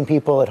are keeping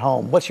people at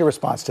home. What's your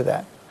response to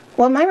that?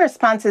 Well, my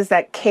response is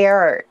that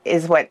care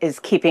is what is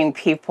keeping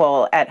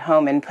people at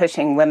home and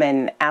pushing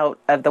women out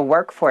of the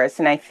workforce.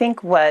 And I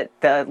think what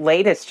the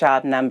latest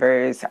job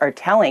numbers are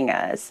telling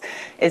us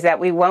is that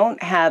we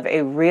won't have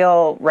a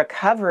real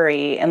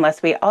recovery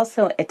unless we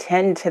also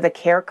attend to the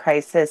care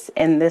crisis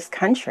in this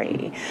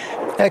country.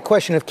 That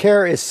question of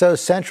care is so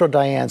central,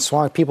 Diane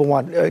Swonk. People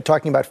want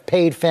talking about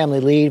paid family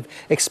leave,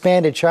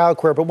 expanded child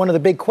care. But one of the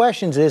big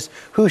questions is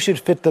who should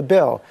fit the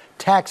bill,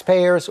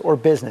 taxpayers or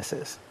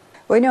businesses?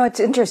 Well, it's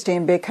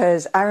interesting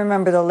because I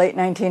remember the late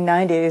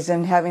 1990s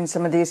and having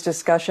some of these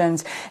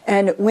discussions,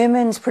 and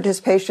women's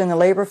participation in the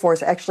labor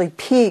force actually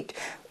peaked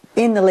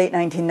in the late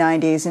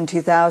 1990s and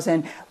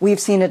 2000. We've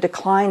seen a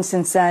decline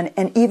since then.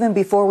 And even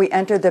before we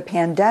entered the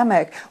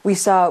pandemic, we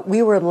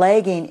were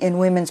lagging in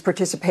women's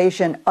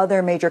participation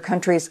other major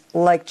countries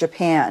like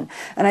Japan.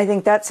 And I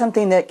think that's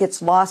something that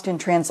gets lost in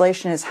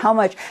translation is how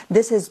much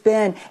this has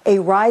been a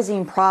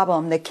rising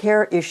problem, the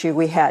care issue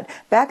we had.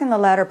 Back in the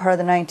latter part of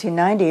the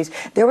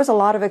 1990s, there was a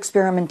lot of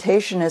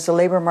experimentation as the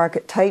labor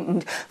market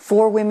tightened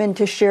for women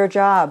to share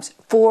jobs,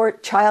 for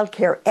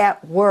childcare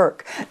at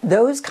work.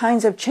 Those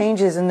kinds of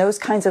changes and those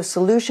kinds of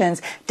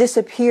solutions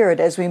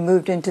disappeared as we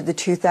moved into the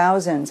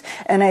 2000s.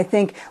 And I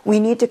think we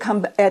need to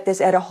come at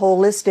this at a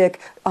holistic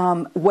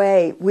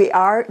way.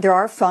 There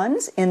are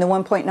funds in the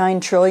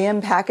 $1.9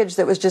 trillion package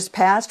that was just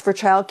passed for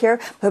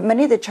childcare, but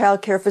many of the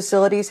childcare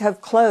facilities have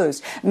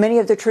closed. Many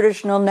of the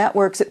traditional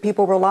networks that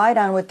people relied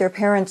on with their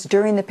parents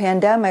during the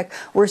pandemic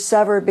were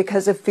severed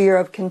because of fear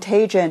of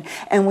contagion.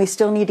 And we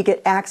still need to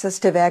get access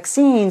to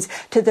vaccines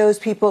to those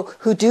people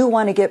who do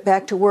want to get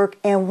back to work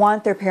and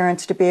want their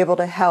parents to be able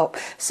to help.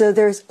 So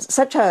there's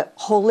such a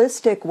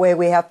holistic way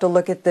we have to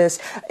look at this,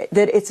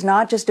 that it's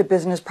not just a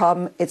business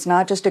problem, it's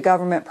not just a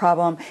government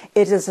problem,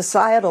 it is a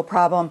societal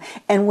problem.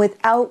 And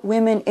without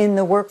women in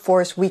the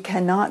workforce, we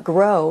cannot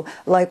grow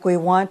like we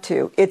want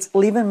to. It's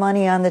leaving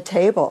money on the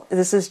table.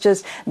 This is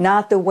just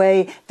not the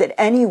way that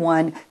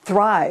anyone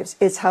thrives.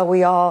 It's how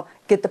we all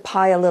get the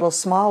pie a little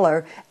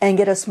smaller and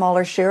get a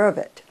smaller share of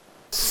it.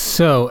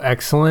 So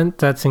excellent.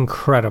 That's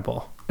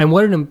incredible. And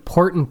what an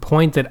important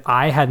point that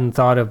I hadn't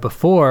thought of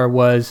before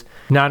was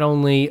not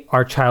only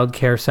are child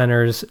care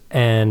centers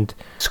and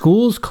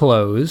schools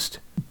closed,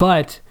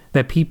 but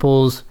that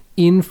people's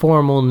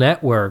informal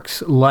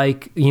networks,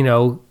 like,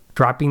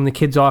 dropping the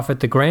kids off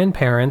at the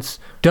grandparents,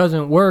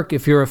 doesn't work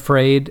if you're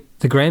afraid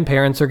the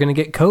grandparents are going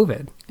to get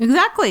COVID.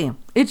 Exactly.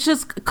 It's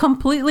just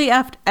completely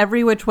effed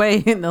every which way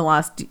in the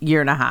last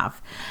year and a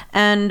half.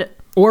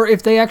 Or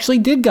if they actually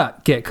did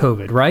get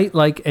COVID, right?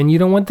 And you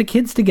don't want the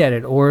kids to get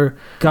it, or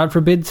God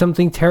forbid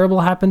something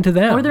terrible happened to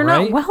them. Or they're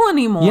not well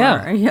anymore.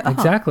 Yeah,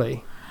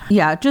 exactly.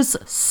 Yeah,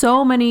 just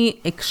so many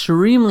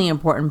extremely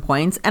important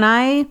points. And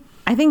I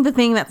think the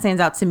thing that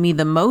stands out to me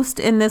the most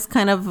in this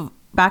kind of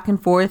back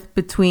and forth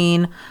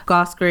between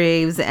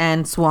Gosgraves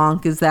and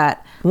Swank is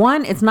that,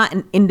 one, it's not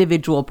an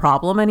individual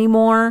problem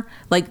anymore.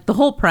 The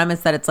whole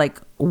premise that it's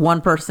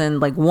one person,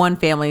 one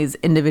family's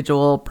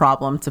individual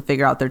problem to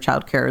figure out their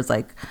childcare is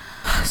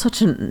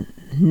such a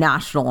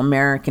national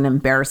American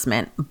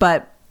embarrassment.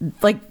 But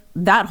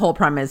that whole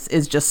premise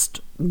is just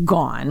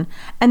gone.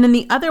 And then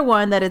the other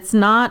one, that it's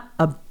not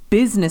a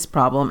business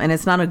problem and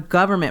it's not a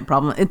government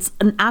problem. It's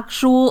an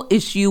actual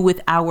issue with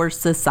our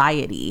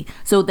society,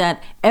 so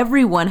that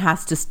everyone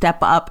has to step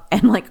up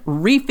and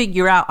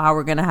refigure out how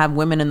we're going to have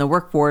women in the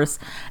workforce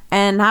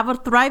and have a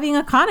thriving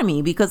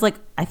economy, because I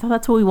thought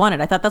that's what we wanted.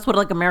 I thought that's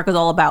what America's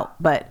all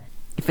about. But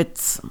if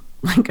it's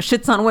a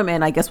shits on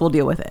women, I guess we'll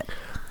deal with it.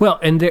 Well,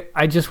 and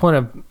I just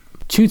want to,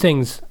 two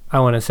things I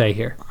want to say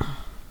here,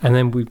 and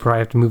then we probably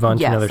have to move on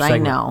to another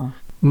segment. Yes, I know.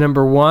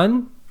 Number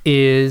one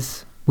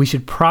is, we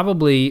should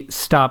probably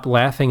stop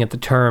laughing at the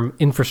term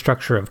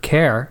infrastructure of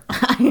care.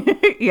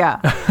 Yeah.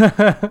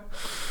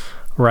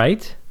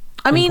 Right?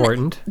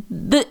 Important.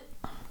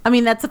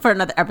 That's for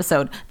another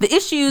episode. The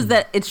issues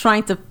that it's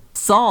trying to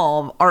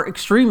solve are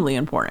extremely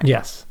important.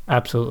 Yes,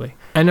 absolutely.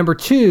 And number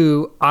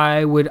two,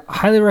 I would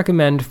highly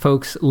recommend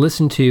folks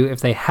listen to,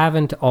 if they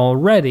haven't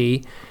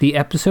already, the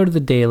episode of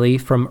The Daily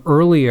from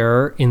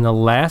earlier in the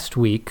last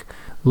week,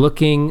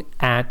 looking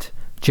at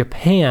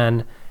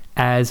Japan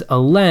as a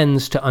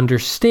lens to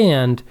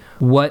understand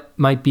what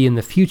might be in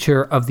the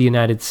future of the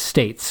United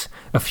States,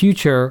 a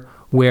future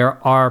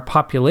where our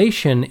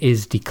population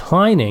is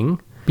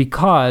declining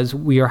because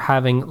we are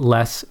having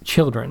less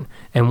children.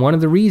 And one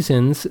of the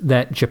reasons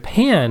that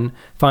Japan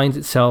finds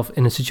itself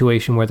in a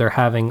situation where they're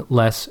having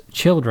less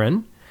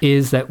children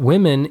is that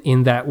women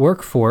in that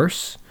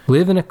workforce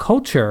live in a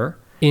culture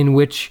in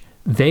which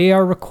they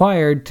are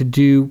required to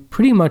do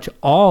pretty much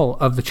all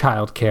of the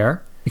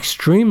childcare.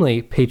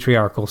 Extremely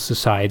patriarchal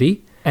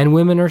society, and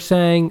women are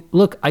saying,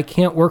 look, I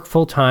can't work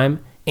full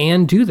time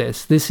and do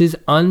this. This is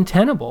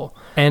untenable.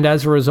 And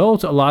as a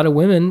result, a lot of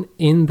women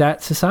in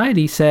that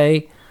society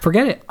say,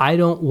 forget it. I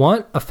don't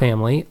want a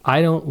family.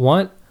 I don't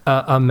want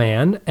a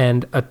man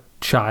and a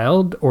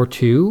child or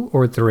two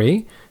or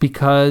three,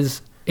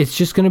 because it's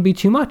just going to be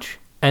too much.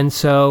 And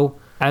so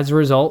as a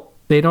result,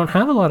 they don't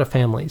have a lot of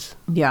families.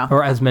 Yeah.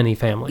 Or as many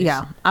families. Yeah,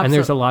 absolutely. And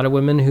there's a lot of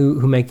women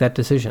who make that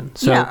decision.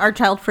 So, are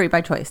child free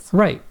by choice.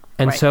 Right.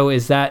 And so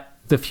is that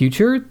the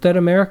future that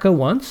America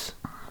wants?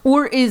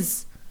 Or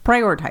is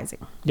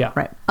prioritizing. Yeah.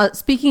 Right.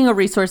 Speaking of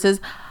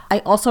resources, I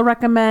also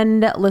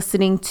recommend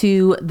listening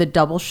to The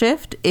Double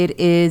Shift. It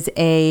is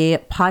a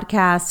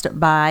podcast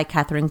by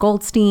Catherine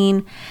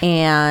Goldstein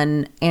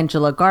and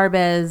Angela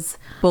Garbez,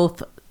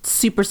 both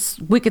super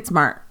wicked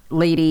smart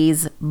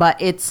ladies, but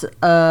it's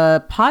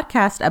a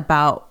podcast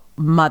about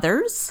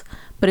mothers,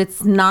 but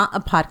it's not a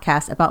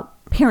podcast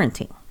about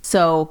parenting.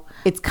 So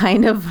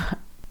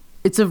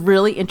it's a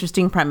really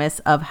interesting premise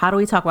of how do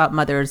we talk about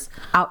mothers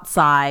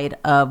outside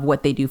of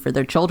what they do for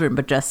their children,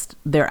 but just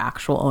their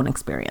actual own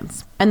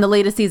experience. And the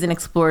latest season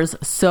explores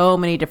so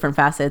many different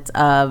facets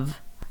of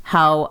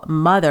how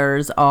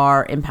mothers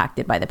are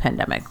impacted by the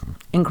pandemic.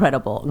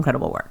 Incredible,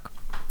 incredible work.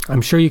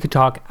 I'm sure you could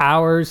talk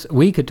hours.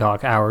 We could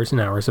talk hours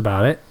and hours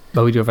about it,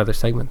 but we do have other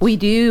segments. We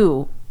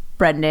do.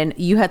 Brendan,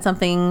 you had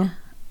something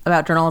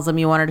about journalism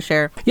you wanted to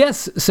share?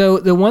 Yes. So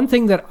the one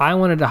thing that I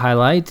wanted to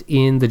highlight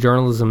in the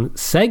journalism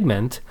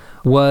segment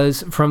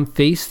was from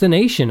Face the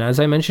Nation. As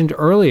I mentioned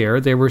earlier,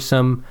 the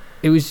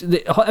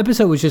whole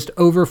episode was just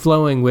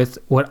overflowing with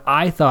what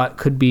I thought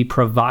could be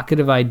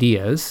provocative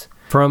ideas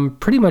from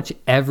pretty much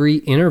every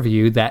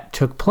interview that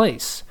took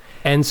place.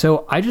 And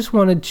so I just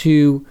wanted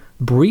to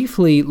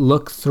briefly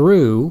look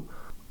through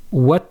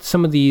what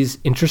some of these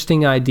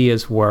interesting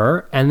ideas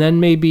were, and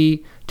then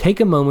maybe take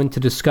a moment to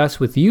discuss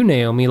with you,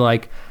 Naomi,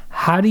 like,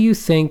 how do you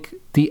think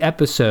the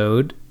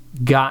episode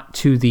got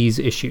to these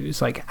issues?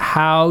 Like,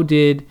 how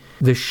did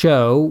the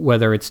show,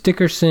 whether it's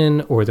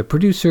Dickerson or the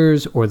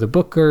producers or the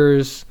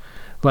bookers,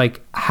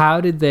 like,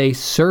 how did they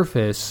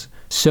surface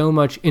so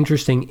much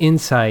interesting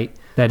insight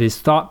that is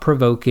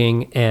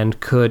thought-provoking and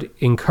could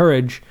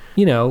encourage,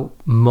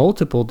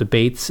 multiple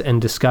debates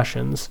and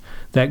discussions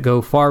that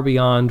go far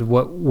beyond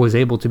what was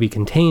able to be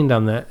contained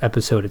on the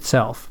episode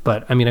itself.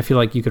 But, I feel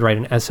like you could write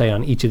an essay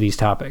on each of these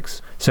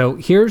topics. So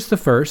here's the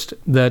first.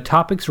 The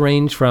topics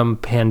range from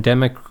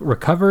pandemic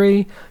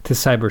recovery to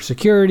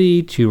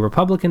cybersecurity to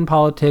Republican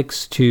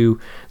politics to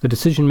the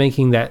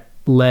decision-making that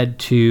led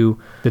to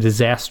the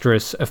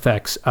disastrous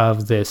effects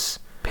of this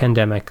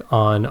pandemic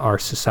on our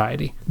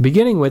society.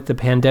 Beginning with the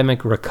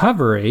pandemic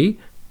recovery,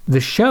 the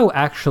show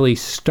actually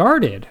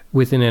started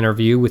with an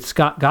interview with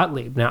Scott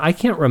Gottlieb. Now, I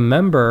can't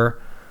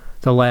remember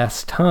the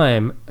last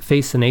time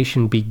Face the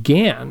Nation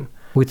began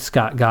with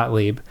Scott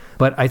Gottlieb,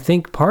 but I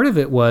think part of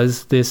it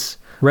was this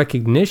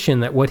recognition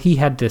that what he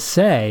had to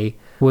say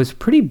was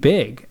pretty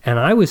big, and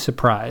I was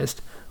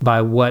surprised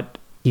by what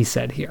he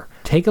said here.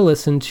 Take a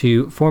listen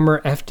to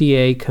former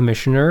FDA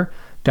Commissioner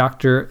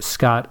Dr.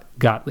 Scott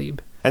Gottlieb.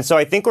 And so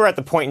I think we're at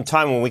the point in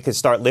time when we could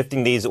start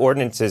lifting these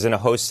ordinances in a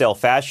wholesale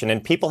fashion,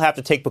 and people have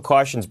to take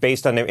precautions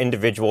based on their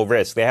individual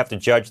risk. They have to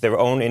judge their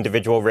own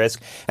individual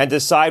risk and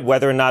decide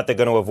whether or not they're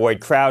going to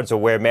avoid crowds or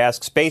wear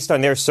masks based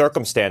on their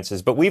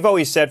circumstances. But we've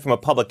always said from a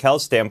public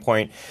health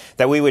standpoint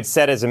that we would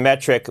set as a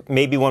metric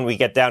maybe when we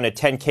get down to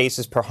 10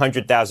 cases per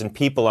 100,000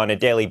 people on a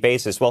daily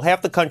basis. Well,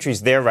 half the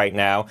country's there right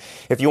now.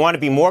 If you want to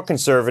be more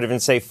conservative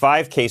and say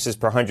 5 cases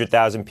per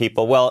 100,000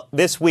 people, well,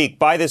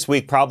 by this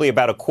week, probably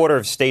about a quarter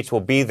of states will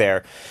be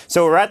there.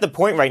 So we're at the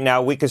point right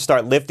now we could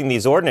start lifting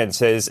these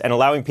ordinances and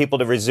allowing people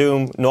to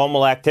resume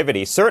normal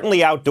activity.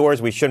 Certainly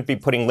outdoors, we shouldn't be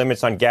putting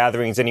limits on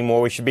gatherings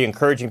anymore. We should be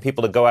encouraging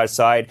people to go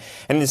outside.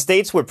 And in the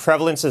states where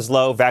prevalence is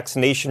low,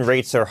 vaccination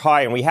rates are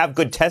high, and we have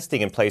good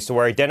testing in place, so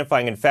we're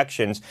identifying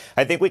infections,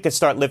 I think we could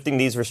start lifting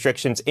these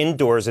restrictions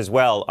indoors as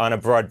well on a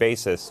broad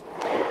basis.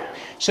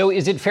 So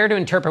is it fair to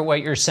interpret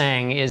what you're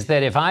saying is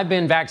that if I've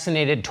been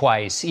vaccinated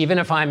twice, even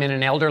if I'm in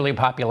an elderly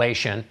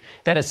population,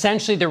 that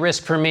essentially the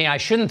risk for me, I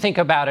shouldn't think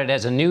about it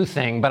as a new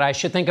thing, but I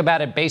should think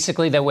about it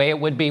basically the way it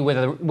would be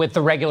with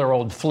the regular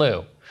old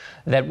flu,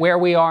 that where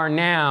we are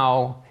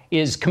now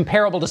is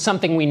comparable to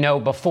something we know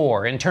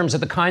before in terms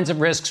of the kinds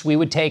of risks we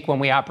would take when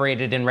we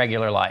operated in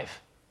regular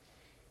life?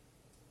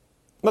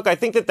 Look, I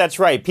think that's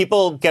right.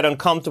 People get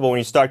uncomfortable when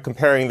you start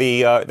comparing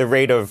the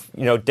rate of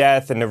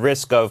death and the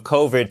risk of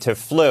COVID to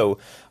flu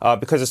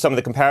because of some of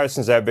the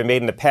comparisons that have been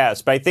made in the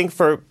past. But I think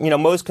for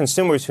most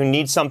consumers who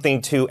need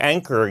something to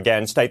anchor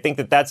against, I think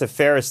that's a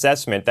fair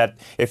assessment that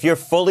if you're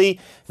fully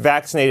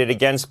vaccinated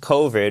against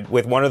COVID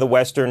with one of the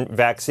Western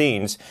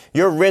vaccines,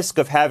 your risk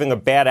of having a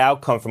bad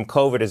outcome from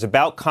COVID is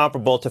about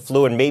comparable to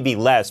flu and maybe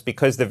less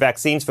because the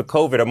vaccines for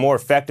COVID are more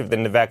effective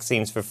than the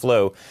vaccines for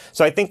flu.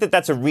 So I think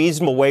that's a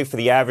reasonable way for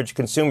the average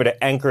consumer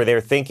to anchor their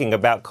thinking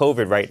about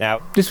COVID right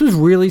now. This was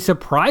really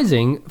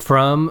surprising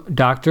from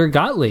Dr.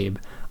 Gottlieb.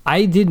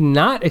 I did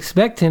not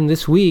expect him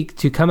this week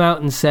to come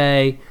out and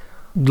say,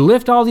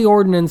 lift all the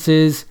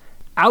ordinances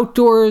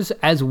outdoors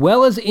as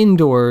well as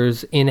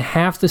indoors in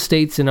half the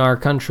states in our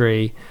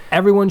country.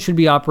 Everyone should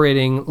be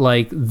operating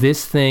like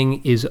this thing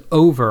is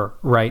over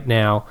right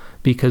now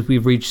because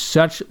we've reached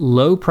such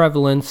low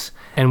prevalence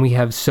and we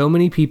have so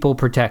many people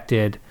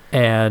protected.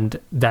 And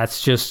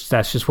that's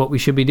just what we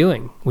should be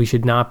doing. We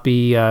should not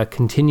be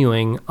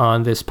continuing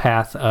on this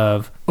path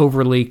of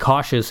overly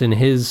cautious, in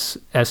his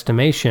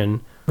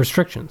estimation,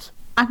 restrictions.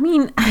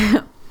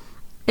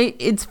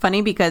 It's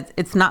funny because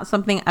it's not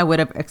something I would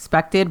have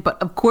expected.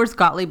 But of course,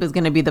 Gottlieb is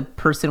going to be the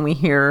person we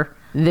hear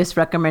this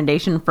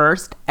recommendation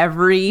first.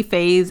 Every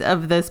phase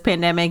of this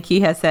pandemic,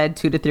 he has said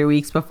 2 to 3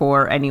 weeks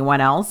before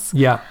anyone else.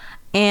 Yeah.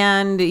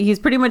 And he's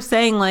pretty much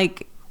saying,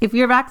 if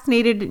you're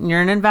vaccinated and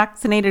you're in an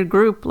unvaccinated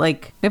group, we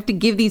have to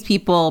give these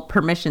people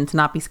permission to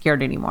not be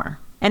scared anymore.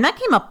 And that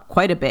came up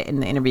quite a bit in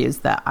the interviews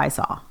that I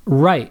saw.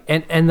 Right.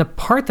 And the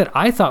part that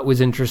I thought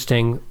was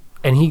interesting,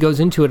 and he goes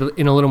into it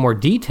in a little more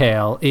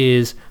detail,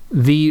 is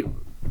the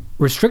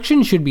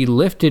restrictions should be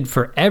lifted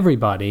for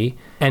everybody,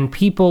 and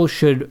people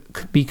should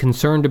be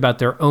concerned about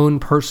their own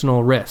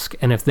personal risk.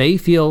 And if they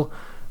feel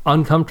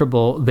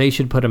uncomfortable, they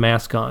should put a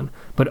mask on.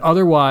 But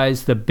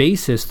otherwise, the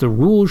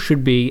rules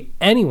should be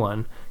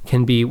anyone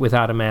can be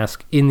without a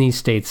mask in these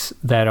states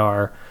that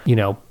are,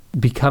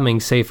 becoming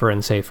safer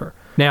and safer.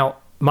 Now,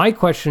 my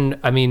question,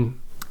 I kind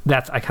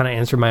of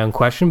answered my own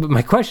question, but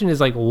my question is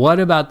what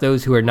about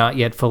those who are not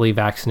yet fully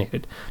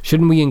vaccinated?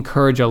 Shouldn't we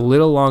encourage a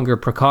little longer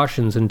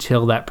precautions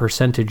until that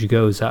percentage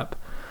goes up?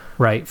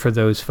 right, for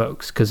those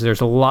folks, because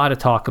there's a lot of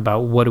talk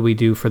about what do we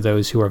do for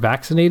those who are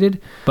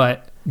vaccinated,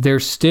 but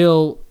there's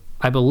still,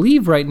 I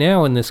believe right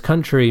now in this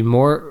country,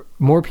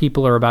 more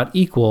people are about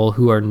equal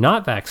who are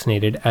not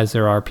vaccinated as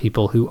there are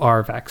people who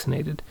are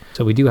vaccinated.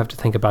 So we do have to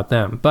think about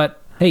them.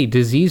 But hey,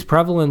 disease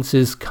prevalence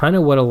is kind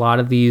of what a lot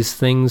of these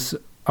things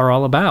are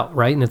all about,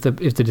 right? And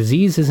if the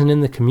disease isn't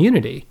in the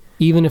community,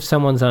 even if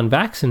someone's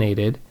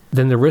unvaccinated,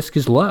 then the risk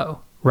is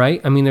low,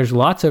 right? I mean, there's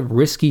lots of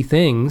risky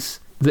things,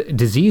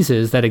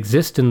 diseases that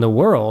exist in the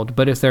world,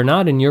 but if they're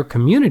not in your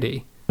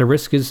community, the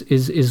risk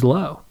is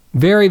low.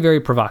 Very, very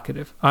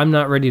provocative. I'm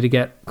not ready to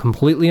get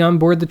completely on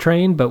board the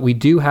train, but we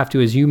do have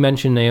to, as you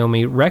mentioned,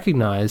 Naomi,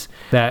 recognize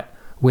that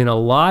when a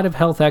lot of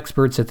health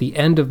experts at the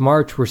end of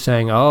March were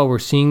saying, oh, we're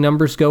seeing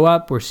numbers go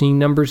up,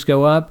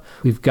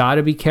 we've got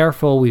to be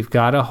careful, we've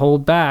got to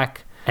hold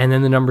back, and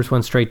then the numbers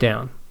went straight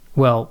down.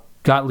 Well,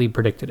 Gottlieb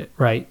predicted it,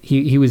 right?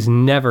 He was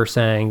never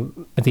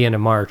saying at the end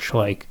of March,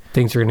 like,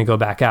 things are going to go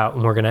back out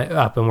and we're going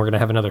to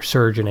have another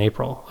surge in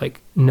April.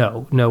 Like,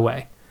 no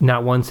way.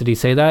 Not once did he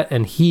say that,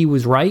 and he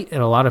was right,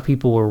 and a lot of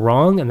people were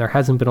wrong, and there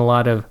hasn't been a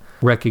lot of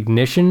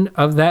recognition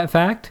of that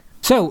fact.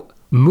 So,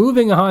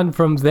 moving on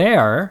from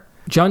there,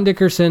 John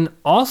Dickerson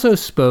also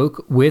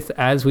spoke with,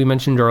 as we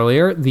mentioned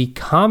earlier, the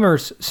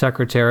Commerce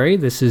Secretary.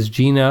 This is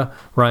Gina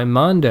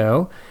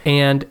Raimondo,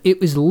 and it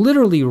was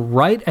literally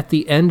right at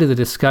the end of the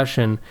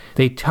discussion,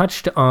 they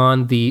touched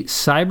on the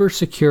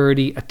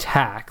cybersecurity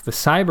attack, the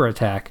cyber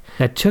attack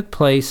that took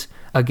place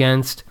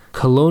against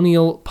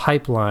Colonial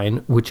Pipeline,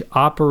 which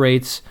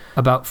operates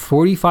about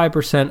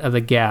 45% of the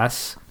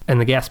gas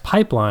and the gas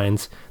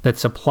pipelines that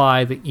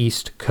supply the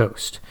East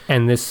Coast.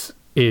 And this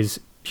is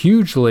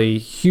hugely,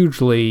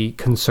 hugely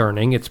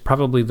concerning. It's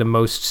probably the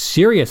most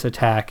serious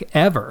attack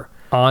ever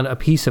on a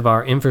piece of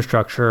our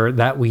infrastructure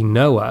that we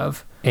know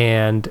of.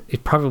 And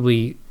it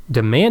probably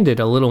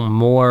demanded a little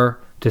more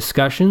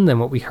discussion than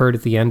what we heard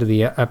at the end of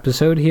the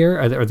episode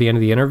here, or the end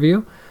of the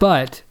interview.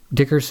 But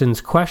Dickerson's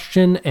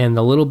question and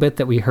the little bit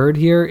that we heard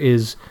here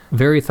is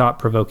very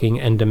thought-provoking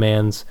and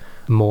demands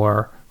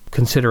more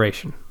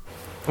consideration.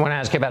 I want to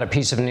ask you about a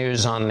piece of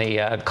news on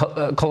the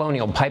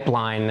Colonial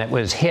Pipeline that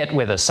was hit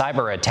with a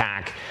cyber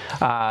attack.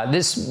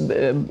 This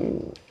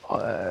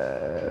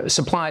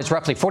supplies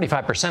roughly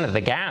 45% of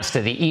the gas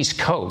to the East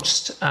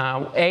Coast.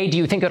 A, do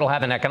you think it'll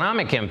have an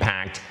economic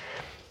impact?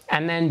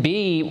 And then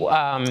B,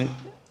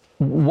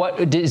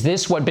 what is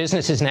this what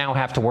businesses now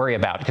have to worry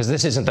about? Because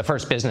this isn't the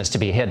first business to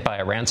be hit by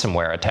a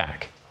ransomware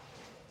attack.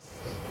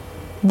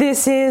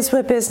 This is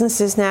what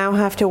businesses now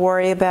have to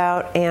worry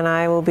about, and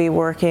I will be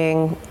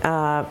working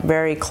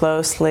very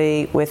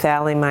closely with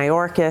Ali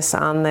Mayorkas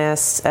on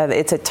this.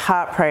 It's a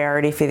top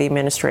priority for the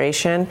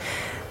administration.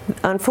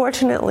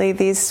 Unfortunately,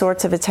 these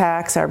sorts of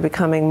attacks are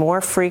becoming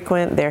more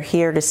frequent. They're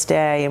here to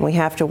stay, and we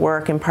have to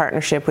work in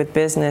partnership with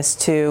business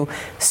to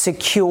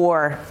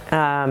secure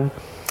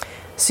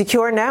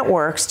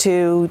networks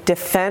to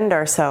defend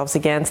ourselves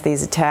against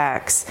these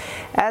attacks.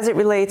 As it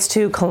relates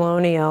to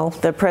Colonial,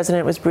 the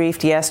president was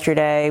briefed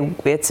yesterday.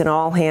 It's an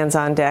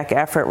all-hands-on-deck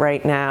effort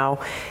right now,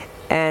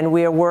 and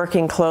we are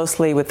working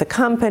closely with the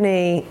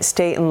company,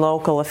 state and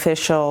local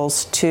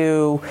officials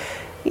to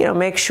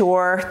make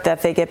sure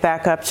that they get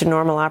back up to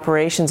normal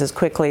operations as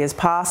quickly as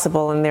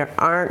possible and there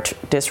aren't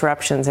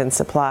disruptions in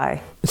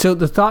supply. So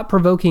the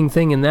thought-provoking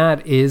thing in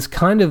that is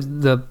kind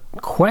of the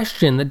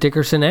question that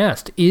Dickerson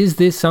asked. Is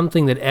this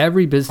something that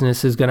every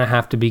business is going to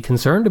have to be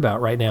concerned about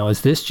right now?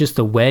 Is this just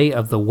the way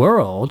of the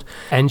world?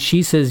 And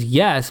she says,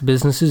 yes,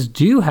 businesses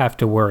do have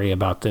to worry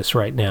about this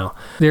right now.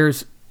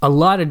 There's a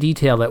lot of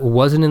detail that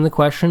wasn't in the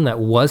question, that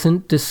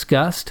wasn't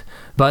discussed,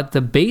 but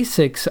the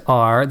basics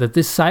are that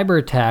this cyber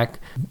attack,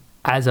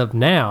 as of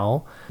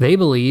now, they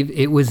believe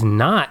it was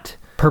not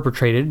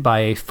perpetrated by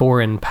a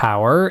foreign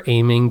power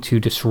aiming to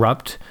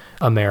disrupt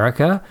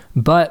America,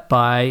 but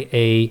by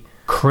a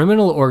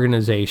criminal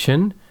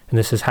organization, and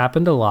this has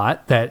happened a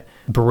lot, that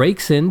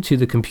breaks into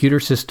the computer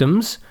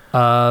systems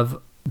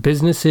of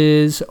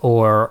businesses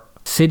or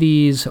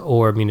cities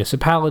or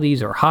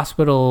municipalities or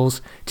hospitals,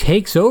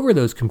 takes over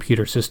those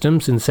computer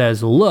systems and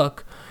says,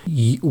 look,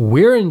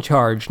 we're in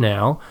charge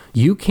now.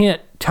 You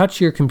can't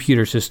touch your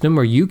computer system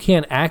or you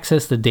can't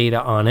access the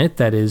data on it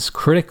that is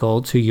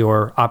critical to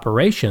your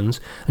operations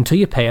until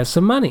you pay us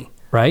some money,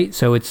 right?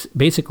 So it's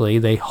basically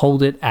they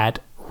hold it at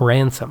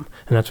ransom,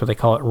 and that's what they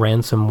call it,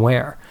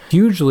 ransomware.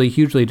 Hugely,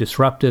 hugely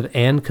disruptive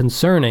and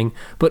concerning,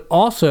 but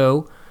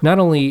also not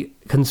only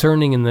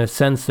concerning in the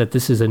sense that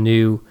this is a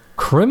new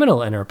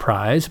criminal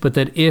enterprise, but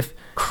that if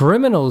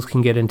criminals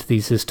can get into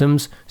these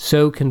systems,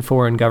 so can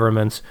foreign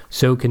governments,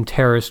 so can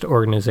terrorist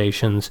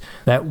organizations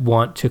that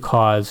want to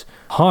cause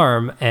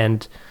harm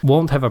and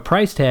won't have a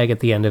price tag at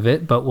the end of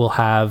it, but will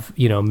have,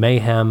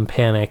 mayhem,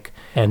 panic,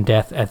 and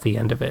death at the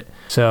end of it.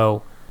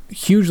 So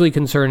hugely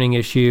concerning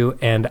issue,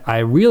 and I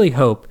really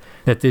hope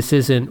that this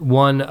isn't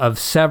one of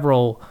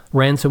several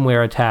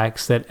ransomware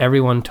attacks that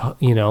everyone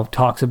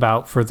talks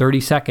about for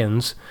 30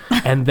 seconds,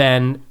 and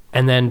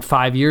then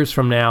 5 years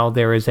from now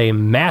there is a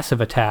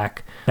massive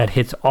attack that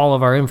hits all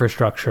of our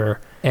infrastructure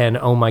And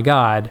oh my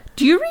God.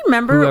 Do you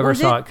remember? Whoever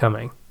saw it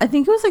coming? I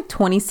think it was like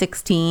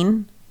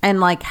 2016 and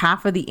like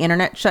half of the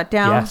internet shut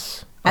down.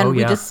 Yes. And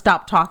we just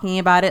stopped talking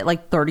about it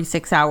like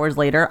 36 hours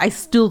later. I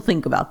still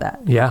think about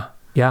that. Yeah.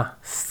 Yeah.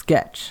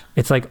 Sketch.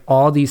 It's like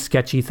all these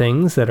sketchy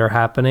things that are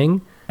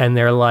happening. And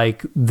they're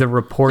like the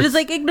reports. Just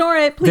like ignore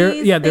it,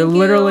 please. They're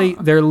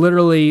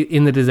literally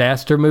in the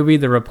disaster movie.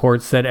 The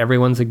reports that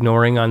everyone's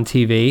ignoring on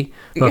TV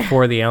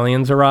before the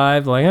aliens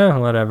arrive. Like,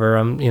 whatever.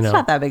 It's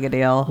not that big a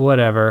deal.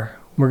 Whatever.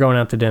 We're going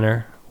out to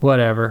dinner.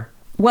 Whatever.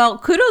 Well,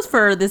 kudos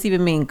for this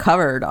even being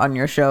covered on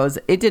your shows.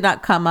 It did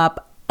not come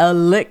up a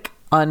lick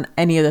on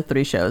any of the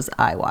 3 shows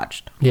I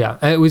watched. Yeah,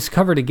 it was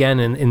covered again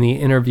in the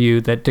interview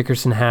that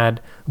Dickerson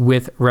had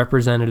with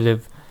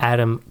Representative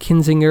Adam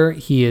Kinzinger.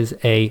 He is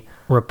a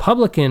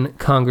Republican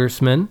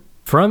congressman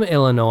from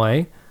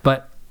Illinois,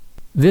 but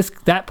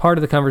that part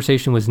of the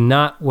conversation was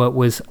not what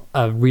was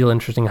a real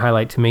interesting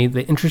highlight to me.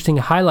 The interesting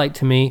highlight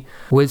to me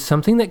was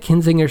something that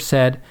Kinzinger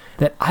said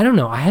that, I don't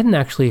know, I hadn't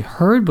actually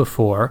heard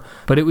before,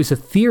 but it was a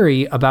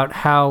theory about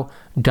how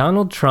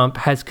Donald Trump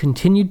has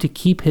continued to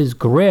keep his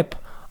grip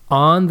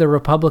on the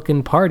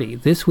Republican Party.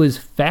 This was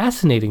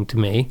fascinating to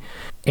me,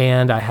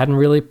 and I hadn't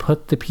really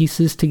put the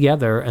pieces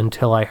together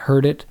until I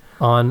heard it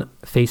on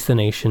Face the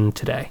Nation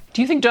today.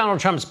 Do you think Donald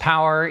Trump's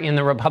power in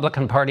the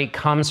Republican Party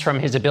comes from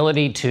his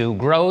ability to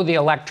grow the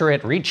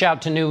electorate, reach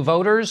out to new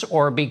voters,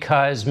 or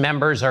because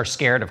members are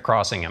scared of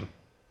crossing him?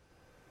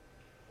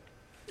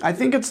 I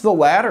think it's the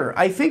latter.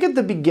 I think at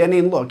the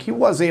beginning, look, he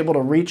was able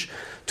to reach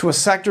to a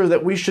sector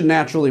that we should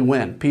naturally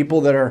win,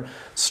 people that are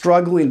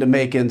struggling to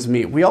make ends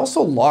meet. We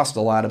also lost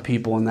a lot of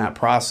people in that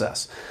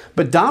process.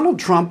 But Donald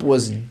Trump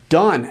was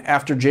done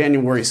after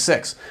January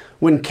 6th.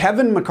 When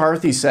Kevin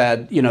McCarthy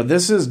said,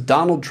 this is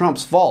Donald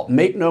Trump's fault,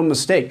 make no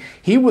mistake,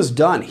 he was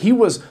done. He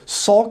was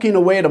sulking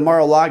away to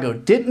Mar-a-Lago,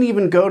 didn't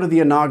even go to the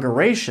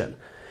inauguration.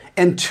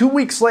 And 2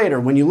 weeks later,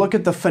 when you look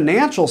at the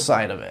financial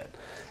side of it,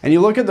 and you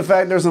look at the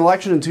fact there's an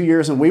election in 2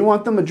 years and we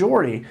want the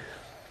majority,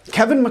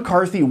 Kevin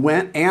McCarthy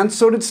went, and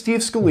so did Steve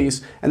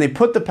Scalise, and they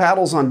put the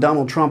paddles on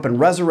Donald Trump and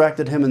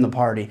resurrected him in the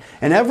party.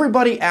 And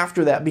everybody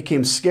after that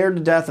became scared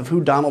to death of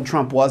who Donald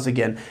Trump was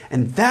again.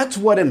 And that's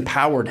what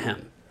empowered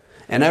him.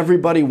 And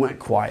everybody went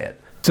quiet.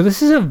 So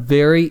this is a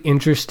very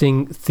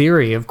interesting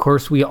theory. Of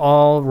course, we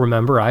all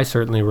remember, I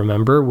certainly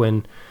remember,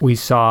 when we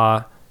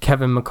saw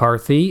Kevin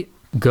McCarthy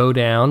go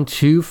down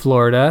to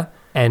Florida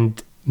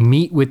and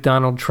meet with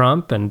Donald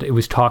Trump, and it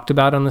was talked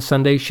about on the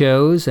Sunday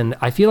shows. And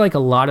I feel like a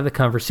lot of the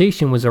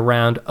conversation was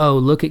around, oh,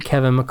 look at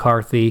Kevin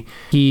McCarthy.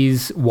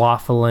 He's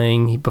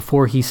waffling.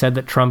 Before he said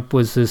that Trump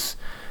was this,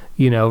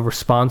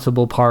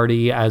 responsible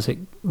party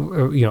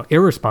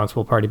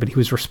irresponsible party, but he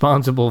was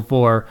responsible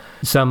for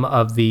some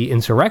of the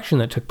insurrection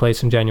that took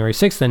place on January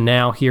 6th. And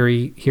now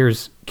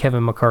here's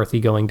Kevin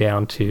McCarthy going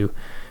down to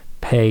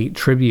pay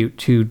tribute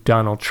to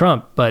Donald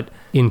Trump. But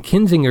in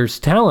Kinzinger's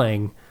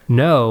telling,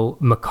 no,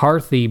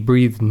 McCarthy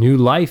breathed new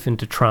life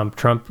into Trump.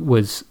 Trump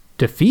was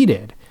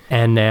defeated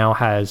and now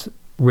has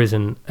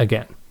risen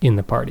again in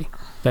the party.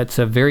 That's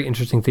a very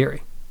interesting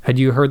theory. Had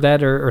you heard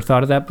that or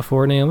thought of that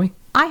before, Naomi?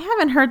 I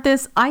haven't heard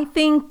this. I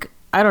think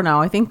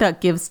that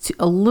gives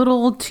a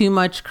little too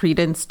much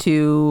credence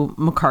to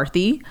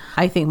McCarthy.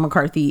 I think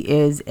McCarthy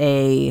is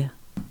a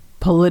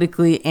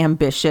politically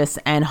ambitious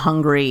and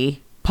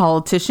hungry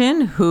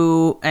politician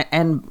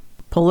and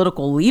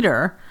political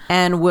leader,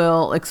 and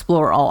will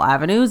explore all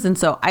avenues. And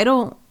so I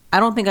don't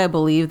think I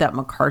believe that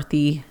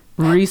McCarthy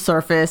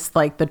resurfaced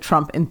like the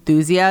Trump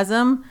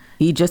enthusiasm.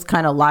 He just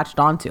kind of latched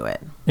onto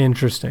it.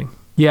 Interesting.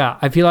 Yeah,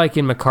 I feel like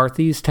in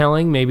McCarthy's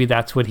telling, maybe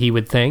that's what he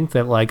would think,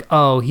 that like,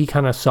 oh, he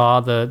kind of saw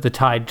the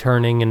tide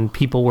turning and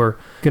people were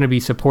going to be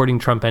supporting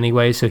Trump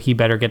anyway, so he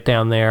better get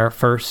down there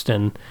first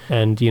and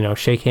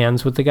shake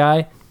hands with the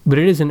guy. But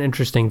it is an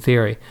interesting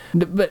theory.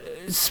 But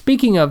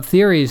speaking of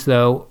theories,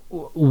 though,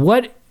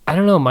 I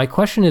don't know, my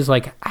question is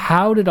like,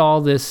 how did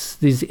all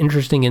these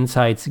interesting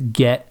insights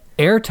get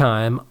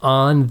airtime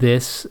on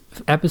this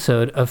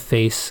episode of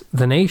Face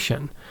the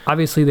Nation?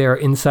 Obviously, there are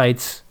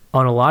insights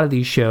on a lot of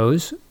these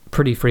shows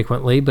pretty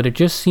frequently, but it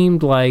just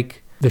seemed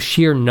like the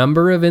sheer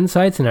number of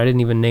insights, and I didn't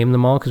even name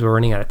them all because we're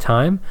running out of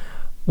time,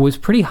 was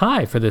pretty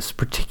high for this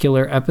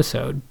particular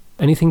episode.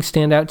 Anything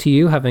stand out to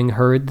you having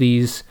heard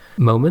these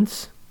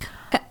moments?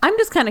 I'm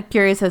just kind of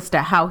curious as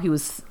to how he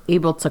was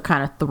able to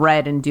kind of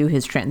thread and do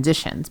his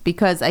transitions,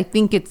 because I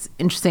think it's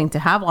interesting to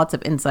have lots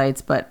of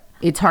insights, but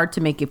it's hard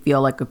to make it feel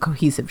like a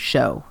cohesive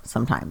show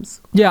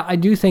sometimes. Yeah, I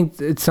do think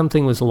that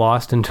something was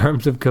lost in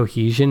terms of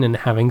cohesion and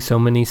having so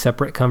many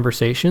separate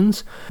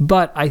conversations.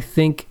 But I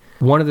think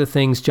one of the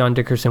things John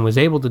Dickerson was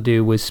able to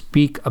do was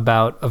speak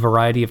about a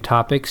variety of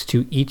topics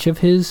to each of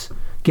his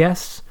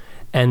guests.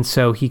 And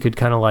so he could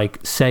kind of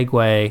like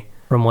segue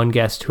from one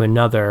guest to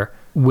another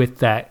with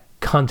that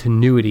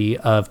continuity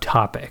of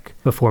topic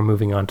before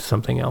moving on to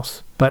something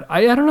else. But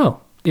I don't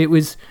know.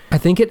 I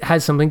think it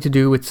has something to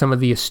do with some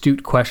of the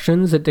astute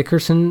questions that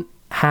Dickerson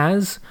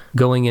has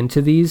going into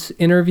these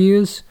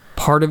interviews.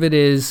 Part of it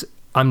is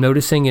I'm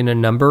noticing in a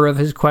number of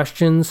his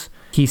questions,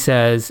 He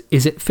says,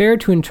 is it fair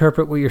to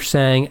interpret what you're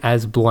saying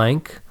as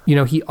blank?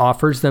 He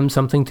offers them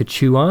something to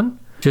chew on.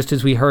 Just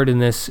as we heard in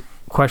this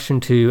question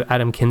to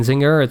Adam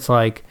Kinzinger, it's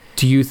like,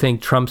 do you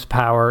think Trump's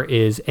power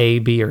is A,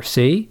 B, or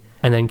C?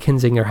 And then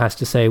Kinzinger has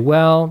to say,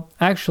 well,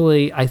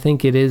 actually, I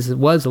think it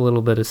was a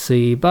little bit of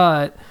C,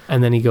 but,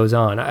 and then he goes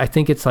on. I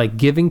think it's like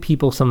giving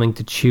people something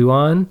to chew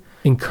on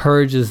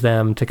encourages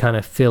them to kind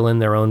of fill in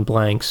their own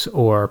blanks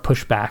or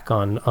push back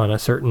on a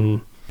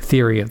certain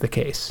theory of the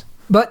case.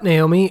 But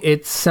Naomi,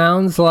 it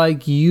sounds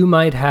like you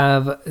might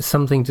have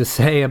something to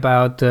say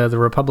about the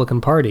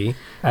Republican Party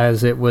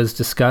as it was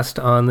discussed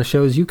on the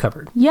shows you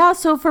covered. Yeah,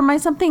 so for my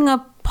something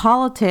of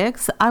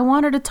politics, I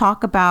wanted to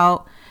talk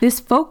about this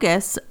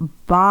focus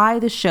by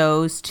the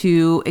shows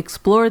to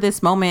explore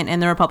this moment in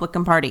the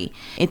Republican Party.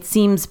 It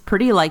seems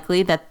pretty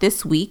likely that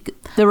this week,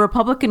 the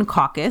Republican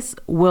caucus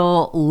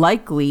will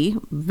likely,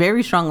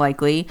 very strong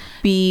likely,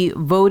 be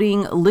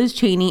voting Liz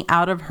Cheney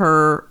out of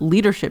her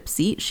leadership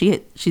seat.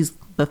 She's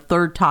the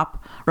third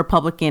top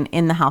Republican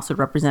in the House of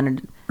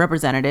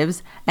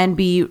Representatives, and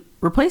be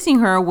replacing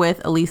her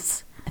with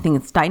Elise, I think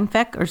it's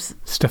Stefanik or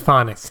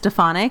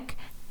Stefanik.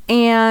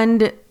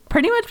 And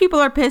pretty much people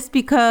are pissed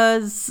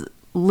because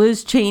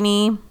Liz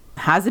Cheney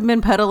hasn't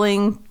been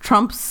peddling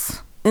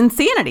Trump's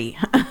insanity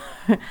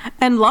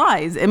and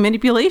lies and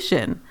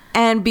manipulation.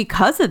 And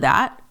because of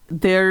that,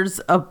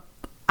 there's a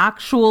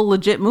actual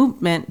legit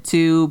movement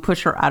to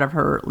push her out of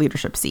her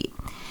leadership seat.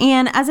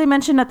 And as I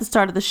mentioned at the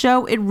start of the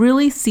show, it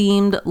really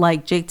seemed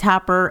like Jake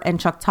Tapper and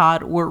Chuck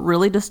Todd were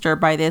really disturbed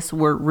by this,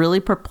 were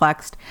really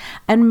perplexed,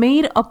 and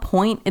made a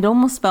point. It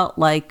almost felt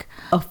like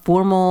a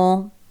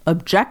formal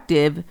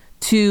objective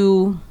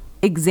to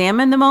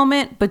examine the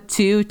moment, but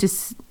to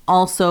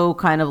also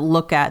kind of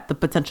look at the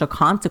potential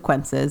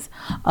consequences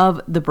of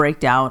the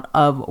breakdown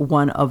of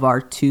one of our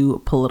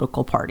two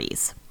political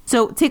parties.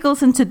 So take a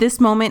listen to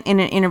this moment in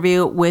an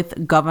interview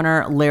with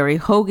Governor Larry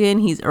Hogan.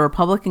 He's a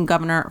Republican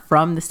governor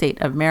from the state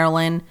of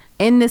Maryland.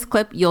 In this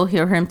clip, you'll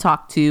hear him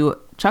talk to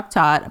Chuck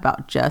Todd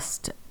about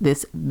just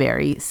this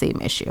very same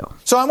issue.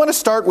 So I want to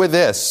start with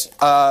this,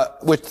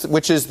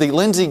 which is the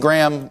Lindsey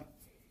Graham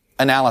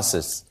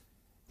analysis.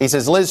 He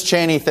says Liz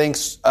Cheney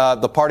thinks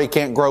the party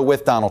can't grow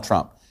with Donald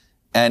Trump.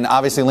 And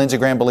obviously Lindsey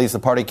Graham believes the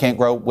party can't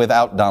grow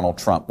without Donald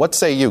Trump. What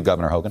say you,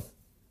 Governor Hogan?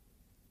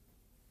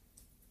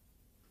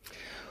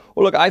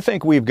 Well, look, I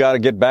think we've got to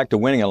get back to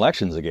winning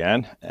elections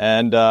again.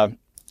 And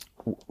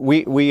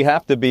we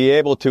have to be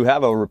able to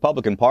have a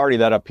Republican Party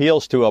that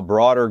appeals to a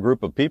broader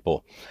group of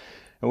people.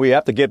 And we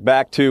have to get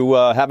back to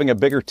having a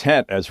bigger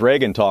tent, as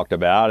Reagan talked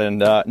about, and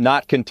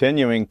not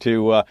continuing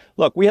to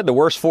look. We had the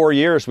worst 4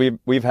 years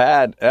we've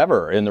had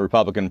ever in the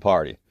Republican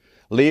Party,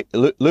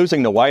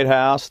 losing the White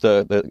House,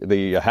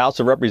 the House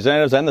of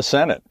Representatives, and the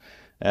Senate.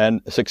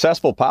 And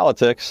successful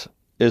politics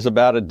is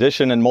about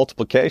addition and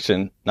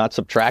multiplication, not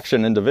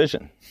subtraction and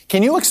division.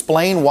 Can you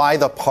explain why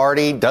the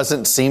party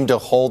doesn't seem to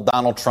hold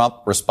Donald Trump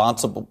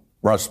responsible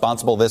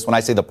this? When I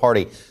say the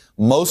party,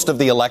 most of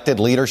the elected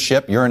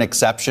leadership, you're an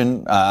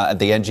exception at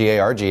the NGA,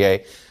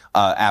 RGA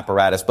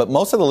apparatus, but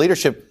most of the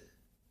leadership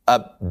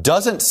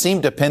doesn't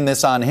seem to pin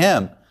this on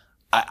him.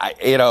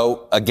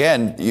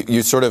 Again,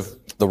 you sort of,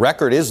 the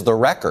record is the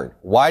record.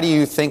 Why do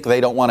you think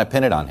they don't want to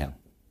pin it on him?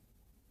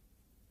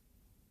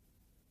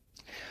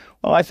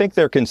 Well, I think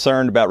they're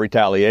concerned about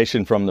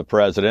retaliation from the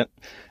president.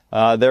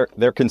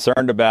 They're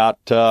concerned about,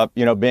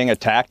 being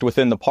attacked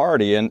within the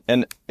party.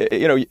 And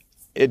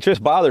it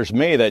just bothers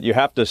me that you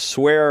have to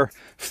swear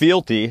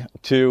fealty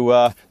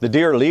to the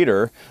dear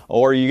leader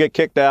or you get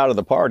kicked out of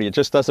the party. It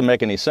just doesn't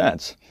make any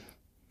sense.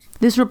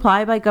 This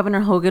reply by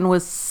Governor Hogan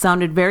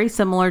sounded very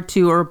similar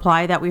to a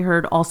reply that we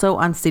heard also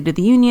on State of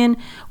the Union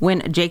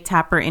when Jake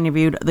Tapper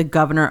interviewed the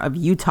governor of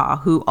Utah,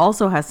 who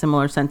also has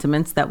similar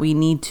sentiments that we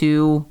need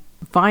to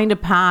find a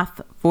path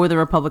for the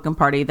Republican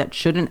Party that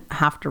shouldn't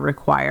have to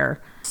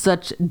require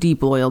such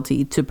deep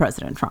loyalty to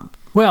President Trump.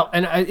 Well,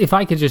 and if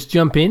I could just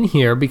jump in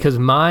here, because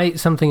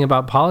something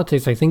about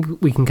politics, I think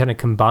we can kind of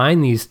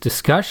combine these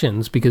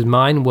discussions because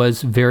mine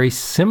was very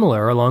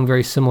similar, along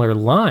very similar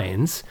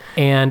lines.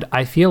 And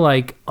I feel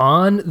like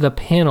on the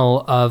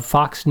panel of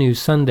Fox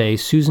News Sunday,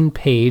 Susan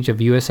Page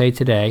of USA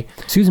Today,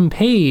 Susan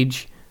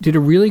Page did a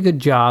really good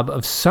job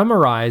of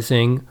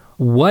summarizing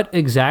what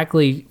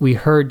exactly we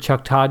heard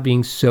Chuck Todd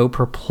being so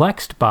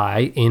perplexed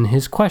by in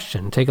his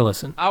question. Take a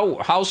listen.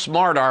 How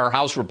smart are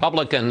House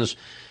Republicans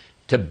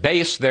to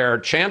base their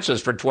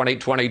chances for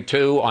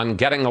 2022 on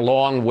getting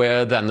along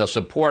with and the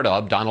support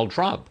of Donald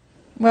Trump?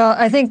 Well,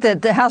 I think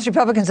that the House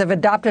Republicans have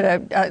adopted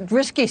a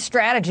risky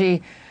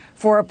strategy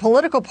for a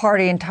political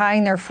party in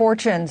tying their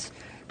fortunes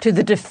to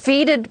the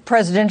defeated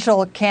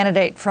presidential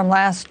candidate from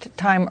last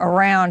time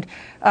around.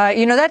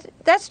 That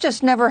that's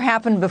just never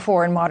happened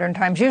before in modern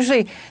times.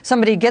 Usually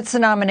somebody gets the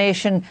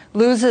nomination,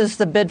 loses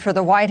the bid for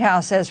the White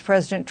House, as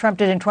President Trump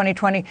did in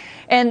 2020,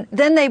 and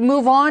then they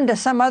move on to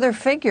some other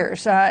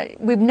figures.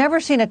 We've never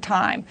seen a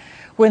time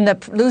when the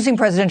losing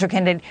presidential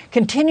candidate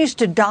continues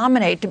to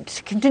dominate,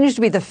 continues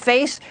to be the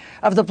face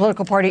of the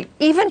political party,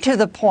 even to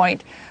the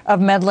point of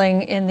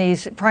meddling in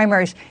these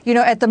primaries. You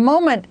know, at the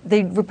moment,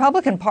 the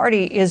Republican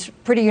Party is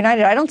pretty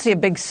united. I don't see a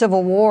big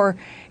civil war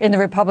in the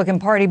Republican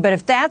Party, but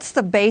if that's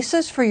the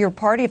basis for your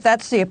party, if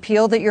that's the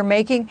appeal that you're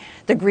making,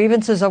 the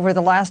grievances over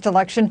the last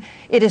election,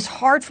 it is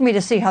hard for me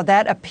to see how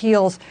that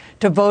appeals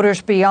to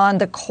voters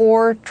beyond the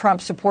core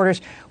Trump supporters,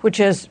 which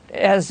is,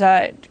 as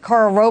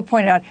Karl Rove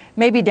pointed out,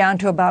 maybe down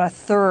to about a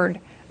third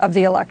of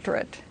the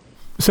electorate.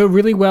 So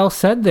really well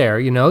said there,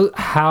 you know,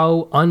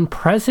 how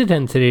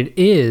unprecedented it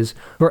is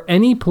for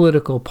any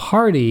political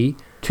party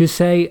to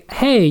say,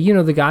 hey, you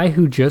know, the guy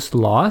who just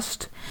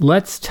lost,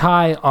 let's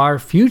tie our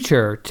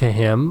future to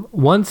him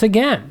once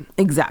again.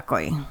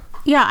 Exactly.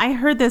 Yeah, I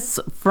heard this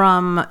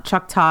from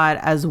Chuck Todd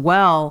as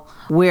well,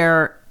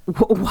 where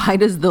why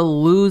does the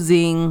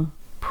losing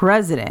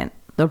president,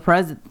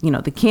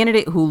 the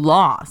candidate who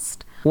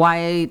lost,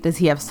 why does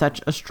he have such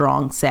a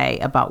strong say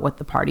about what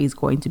the party is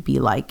going to be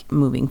like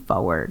moving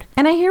forward?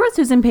 And I hear what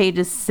Susan Page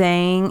is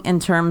saying in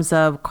terms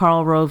of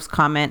Karl Rove's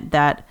comment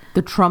that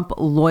the Trump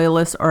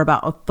loyalists are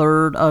about a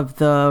third of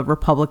the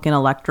Republican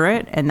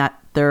electorate and that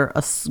they're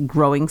a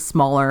growing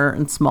smaller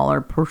and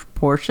smaller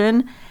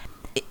proportion.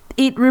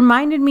 It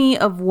reminded me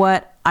of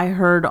what I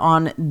heard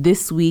on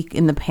This Week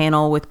in the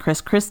panel with Chris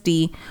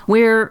Christie,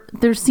 where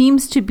there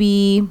seems to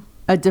be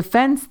a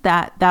defense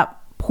that that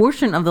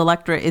portion of the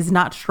electorate is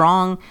not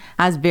strong,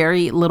 has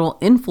very little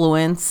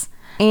influence.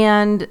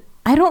 And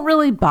I don't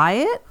really buy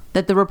it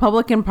that the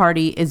Republican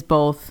Party is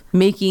both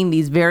making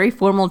these very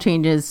formal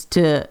changes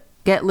to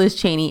get Liz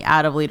Cheney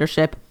out of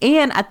leadership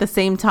and at the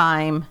same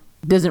time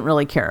doesn't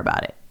really care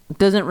about it.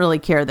 Doesn't really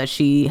care that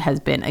she has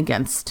been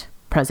against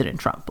President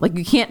Trump. Like,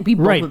 you can't be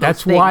both right, of those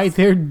that's things. why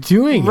they're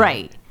doing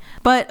right.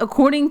 But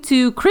according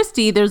to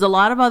Christie, there's a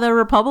lot of other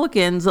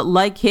Republicans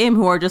like him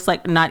who are just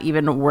like not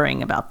even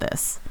worrying about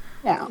this.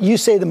 Now, you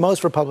say the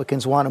most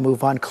Republicans want to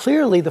move on.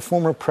 Clearly, the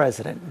former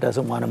president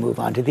doesn't want to move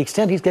on. To the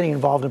extent he's getting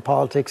involved in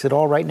politics at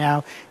all right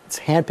now, it's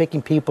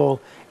handpicking people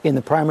in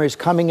the primaries,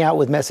 coming out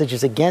with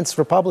messages against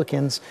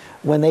Republicans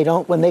when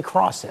they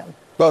cross him.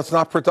 Well, it's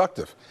not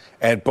productive.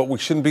 But we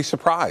shouldn't be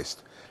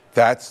surprised.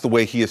 That's the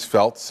way he has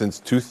felt since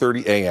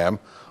 2:30 a.m.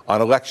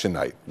 on election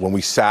night, when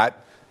we sat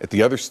at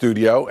the other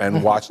studio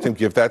and watched him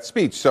give that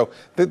speech. So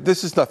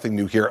this is nothing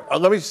new here.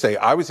 Let me just say,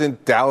 I was in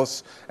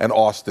Dallas and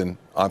Austin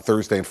on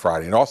Thursday and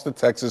Friday. In Austin,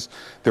 Texas,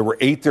 there were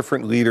 8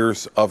 different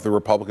leaders of the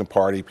Republican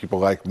Party, people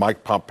like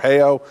Mike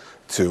Pompeo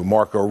to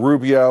Marco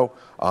Rubio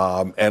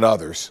and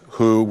others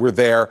who were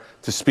there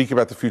to speak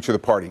about the future of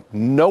the party.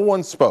 No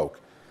one spoke.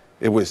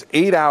 It was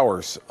 8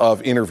 hours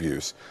of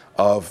interviews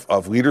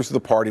of leaders of the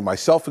party,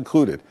 myself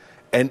included.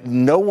 And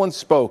no one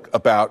spoke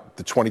about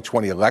the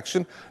 2020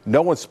 election.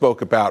 No one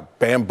spoke about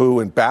bamboo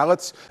and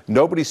ballots.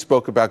 Nobody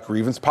spoke about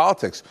grievance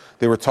politics.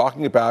 They were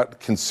talking about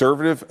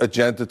conservative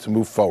agenda to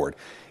move forward.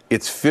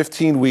 It's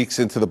 15 weeks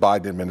into the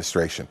Biden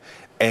administration,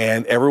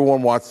 and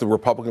everyone wants the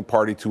Republican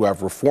Party to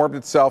have reformed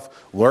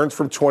itself, learned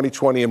from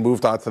 2020, and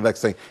moved on to the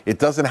next thing. It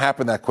doesn't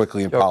happen that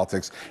quickly in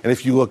politics. And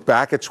if you look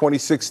back at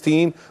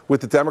 2016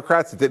 with the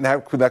Democrats, it didn't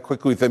happen that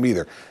quickly with them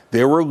either.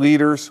 There were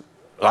leaders,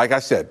 like I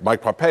said,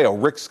 Mike Pompeo,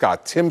 Rick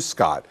Scott, Tim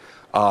Scott,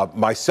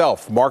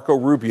 myself, Marco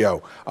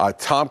Rubio,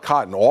 Tom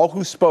Cotton, all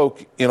who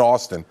spoke in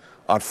Austin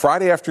on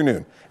Friday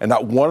afternoon, and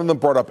not one of them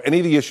brought up any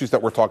of the issues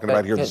that we're talking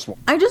about here this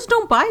morning. I just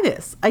don't buy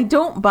this. I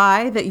don't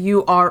buy that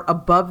you are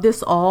above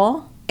this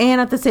all,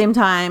 and at the same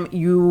time,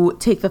 you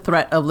take the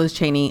threat of Liz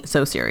Cheney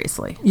so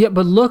seriously. Yeah,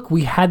 but look,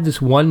 we had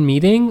this one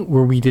meeting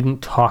where we didn't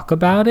talk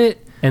about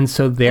it, and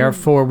so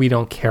therefore we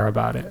don't care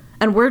about it.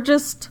 And we're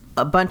just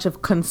a bunch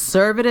of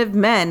conservative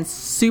men,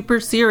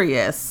 super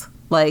serious,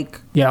 like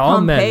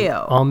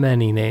Pompeo. All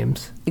many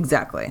names.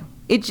 Exactly.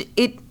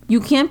 You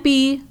can't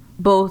be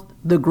both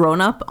the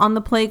grown-up on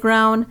the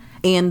playground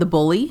and the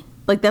bully.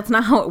 Like, that's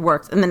not how it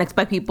works, and then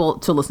expect people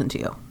to listen to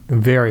you.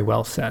 Very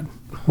well said.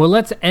 Well,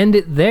 let's end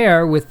it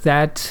there with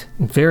that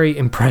very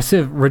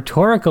impressive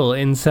rhetorical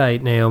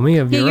insight, Naomi,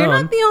 of your own. You're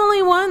not the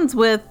only ones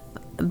with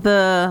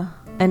the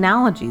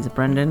analogies,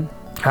 Brendan.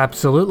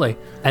 Absolutely.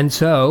 And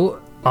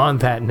so, on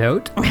that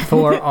note,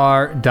 for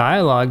our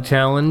dialogue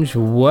challenge,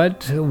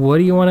 what do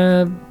you want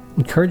to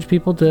encourage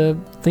people to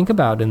think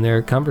about in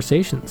their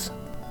conversations?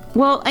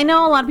 Well, I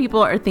know a lot of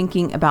people are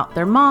thinking about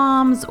their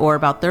moms or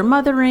about their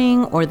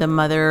mothering or the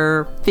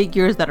mother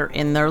figures that are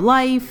in their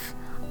life.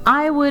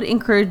 I would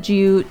encourage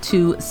you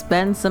to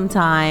spend some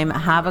time,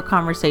 have a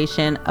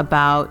conversation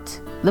about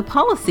the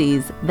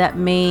policies that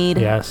made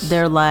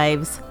their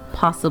lives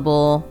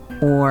possible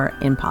or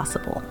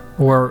impossible.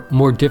 Or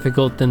more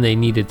difficult than they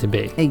needed to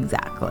be.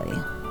 Exactly.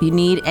 If you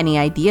need any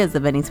ideas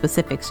of any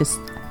specifics, just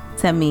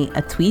send me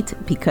a tweet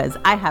because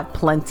I have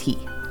plenty.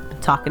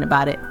 talking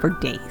about it for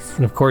days.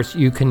 And of course,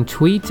 you can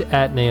tweet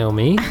at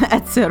Naomi.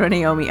 At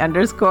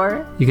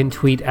 @SotoNaomi_. You can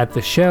tweet at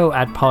the show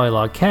at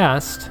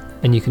PolylogCast.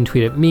 And you can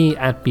tweet at me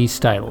at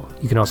bstidle.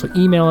 You can also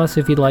email us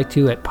if you'd like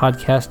to at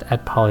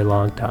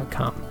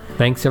podcast@polylog.com.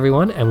 Thanks,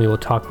 everyone, and we will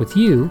talk with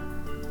you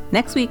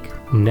next week.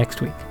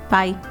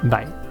 Bye.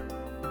 Bye.